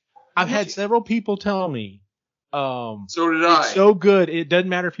it! I've had several people tell me. So did I. It's so good. It doesn't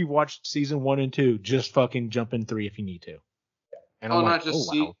matter if you've watched season 1 and 2. Just fucking jump in 3 if you need to. And I'm not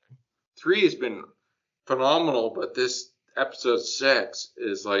just wow. 3 has been phenomenal, but this episode 6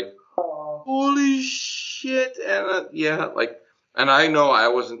 is like, holy shit! And and I know I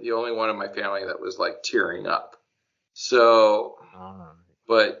wasn't the only one in my family that was like tearing up. So,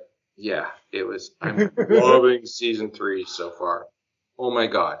 but yeah, it was. I'm loving season 3 so far. Oh my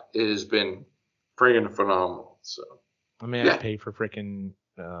God, it has been freaking phenomenal. So I mean, I pay for freaking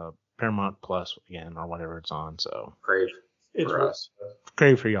Paramount Plus again or whatever it's on. So Crave for us,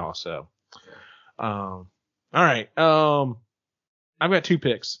 Crave for y'all. So, all right. I've got 2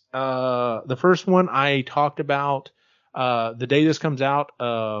 picks. The first one I talked about the day this comes out.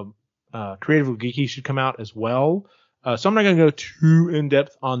 Creative Geeky should come out as well. So I'm not going to go too in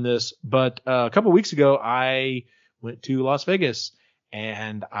depth on this, but a couple weeks ago I went to Las Vegas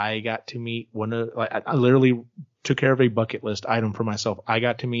and I got to meet I literally took care of a bucket list item for myself. I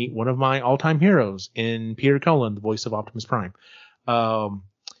got to meet one of my all-time heroes in Peter Cullen, the voice of Optimus Prime.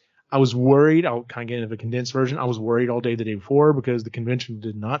 I was worried. I'll kind of get into a condensed version. I was worried all day the day before because the convention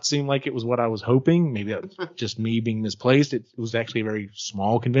did not seem like it was what I was hoping. Maybe that was just me being misplaced. It was actually a very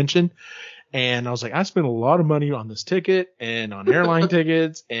small convention. And I was like, I spent a lot of money on this ticket and on airline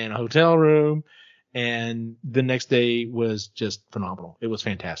tickets and a hotel room. And the next day was just phenomenal. It was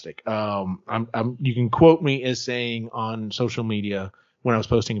fantastic. You can quote me as saying on social media when I was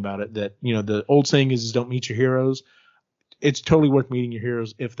posting about it that, the old saying is don't meet your heroes. It's totally worth meeting your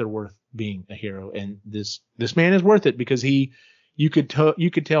heroes if they're worth being a hero. And this man is worth it because you could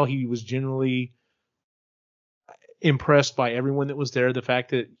tell he was generally impressed by everyone that was there. The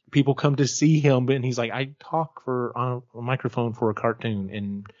fact that people come to see him, and he's like, I talk on a microphone for a cartoon,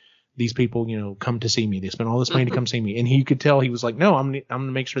 and these people, come to see me. They spent all this money to come see me. And he could tell he was like, no, I'm going to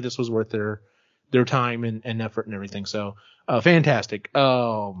make sure this was worth their their time and effort and everything. So fantastic.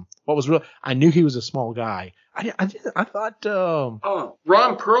 What was real? I knew he was a small guy. I thought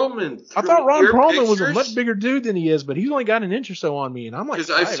Ron Perlman. I thought Ron Perlman was a much bigger dude than he is, but he's only got an inch or so on me, and I'm like, because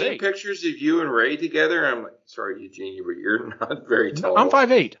I've seen pictures of you and Ray together. I'm like, sorry, Eugene, but you're not very tall. I'm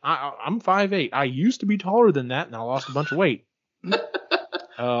 5'8". I'm 5'8". I used to be taller than that, and I lost a bunch of weight. That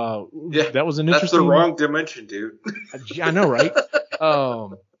was an interesting. That's the wrong dimension, dude. I know, right?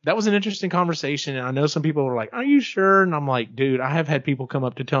 That was an interesting conversation, and I know some people were like, "Are you sure?" And I'm like, "Dude, I have had people come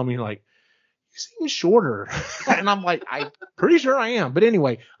up to tell me like, you seem shorter," and I'm like, "I'm pretty sure I am." But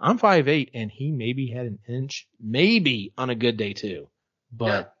anyway, I'm 5'8", and he maybe had an inch, maybe on a good day too.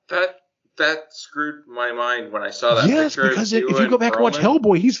 But that screwed my mind when I saw that. Yes, picture because if you go back and watch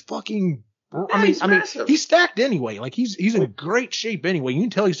Hellboy, he's fucking. I mean, he's stacked anyway. Like he's in great shape anyway. You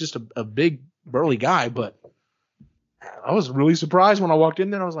can tell he's just a big burly guy, but. I was really surprised when I walked in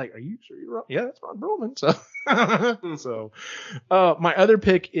there. I was like, "Are you sure you're right?" Yeah, that's Ron Perlman. So, my other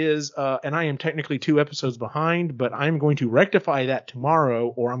pick is, and I am technically 2 episodes behind, but I'm going to rectify that tomorrow,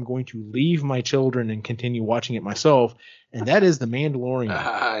 or I'm going to leave my children and continue watching it myself. And that is The Mandalorian.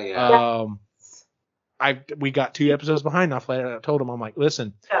 We got 2 episodes behind. And I told them, I'm like,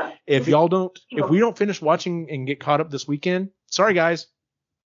 listen, if we don't finish watching and get caught up this weekend, sorry guys.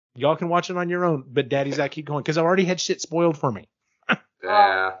 Y'all can watch it on your own, but Daddy's got to keep going because I've already had shit spoiled for me.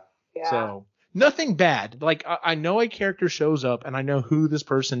 Yeah. So nothing bad. Like I know a character shows up and I know who this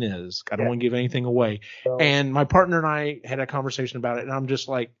person is. I don't want to give anything away. And my partner and I had a conversation about it, and I'm just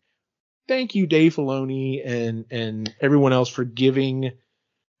like, thank you, Dave Filoni and everyone else for going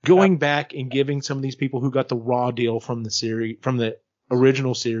back and giving some of these people who got the raw deal from the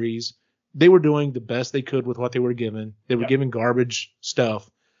original series. They were doing the best they could with what they were given. They were given garbage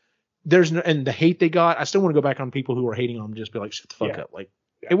stuff. And the hate they got, I still want to go back on people who were hating on them, just be like, shut the fuck up. Like,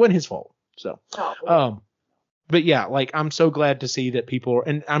 it wasn't his fault. So, but yeah, like, I'm so glad to see that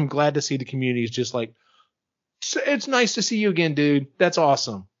and I'm glad to see the community is just like, it's nice to see you again, dude. That's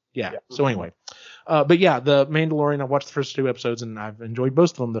awesome. Yeah. So anyway, but yeah, The Mandalorian, I watched the first 2 episodes and I've enjoyed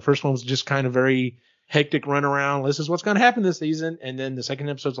both of them. The first one was just kind of very hectic run around. This is what's going to happen this season. And then the second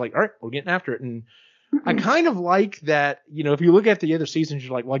episode's like, all right, we're getting after it. And I kind of like that, if you look at the other seasons,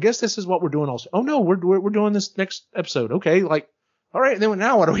 you're like, well, I guess this is what we're doing also. Oh no, we're doing this next episode. Okay. Like, all right. Then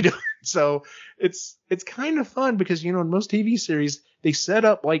now what are we doing? So it's kind of fun because, in most TV series, they set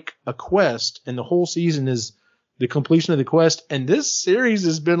up like a quest and the whole season is the completion of the quest. And this series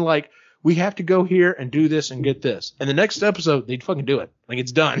has been like, we have to go here and do this and get this. And the next episode, they'd fucking do it. Like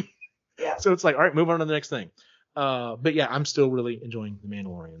it's done. Yeah. So it's like, all right, move on to the next thing. But yeah, I'm still really enjoying The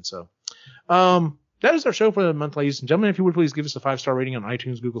Mandalorian. So, that is our show for the month, ladies and gentlemen. If you would please give us a 5-star rating on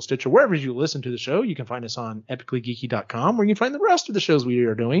iTunes, Google, Stitcher, wherever you listen to the show. You can find us on epicallygeeky.com, where you can find the rest of the shows we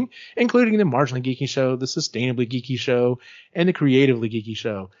are doing, including the Marginally Geeky Show, the Sustainably Geeky Show, and the Creatively Geeky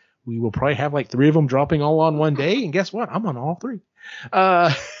Show. We will probably have like 3 of them dropping all on one day, and guess what? I'm on all 3.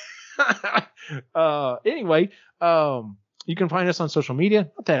 Anyway, you can find us on social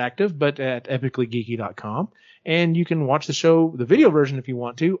media, not that active, but at epicallygeeky.com, and you can watch the show, the video version, if you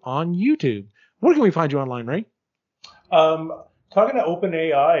want to, on YouTube. Where can we find you online, Ray? Talking to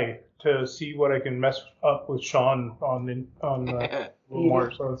OpenAI to see what I can mess up with Sean on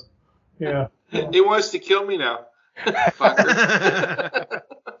more. So yeah. He wants to kill me now. Fucker.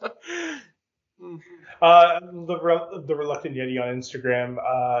 The Reluctant Yeti on Instagram.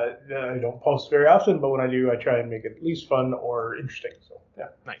 I don't post very often, but when I do, I try and make it at least fun or interesting. So yeah.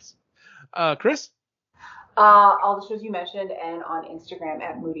 Nice. Chris? All the shows you mentioned, and on Instagram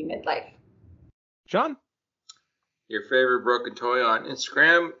at Moody Midlife. John? Your favorite broken toy on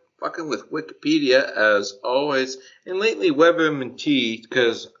Instagram, fucking with Wikipedia as always, and lately WebMT,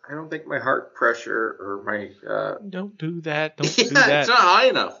 because I don't think my heart pressure or my don't do that. Don't do that. It's not high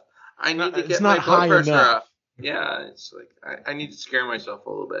enough. I need to get my blood pressure up. Yeah, it's like I need to scare myself a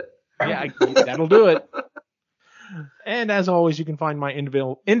little bit. Yeah, that'll do it. And as always, you can find my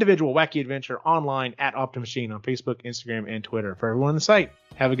individual wacky adventure online at Optimachine on Facebook, Instagram, and Twitter. For everyone on the site,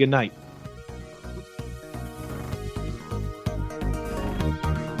 have a good night.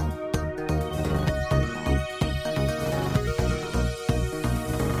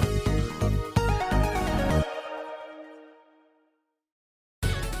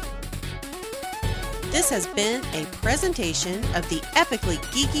 This has been a presentation of the Epically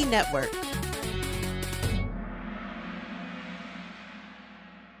Geeky Network.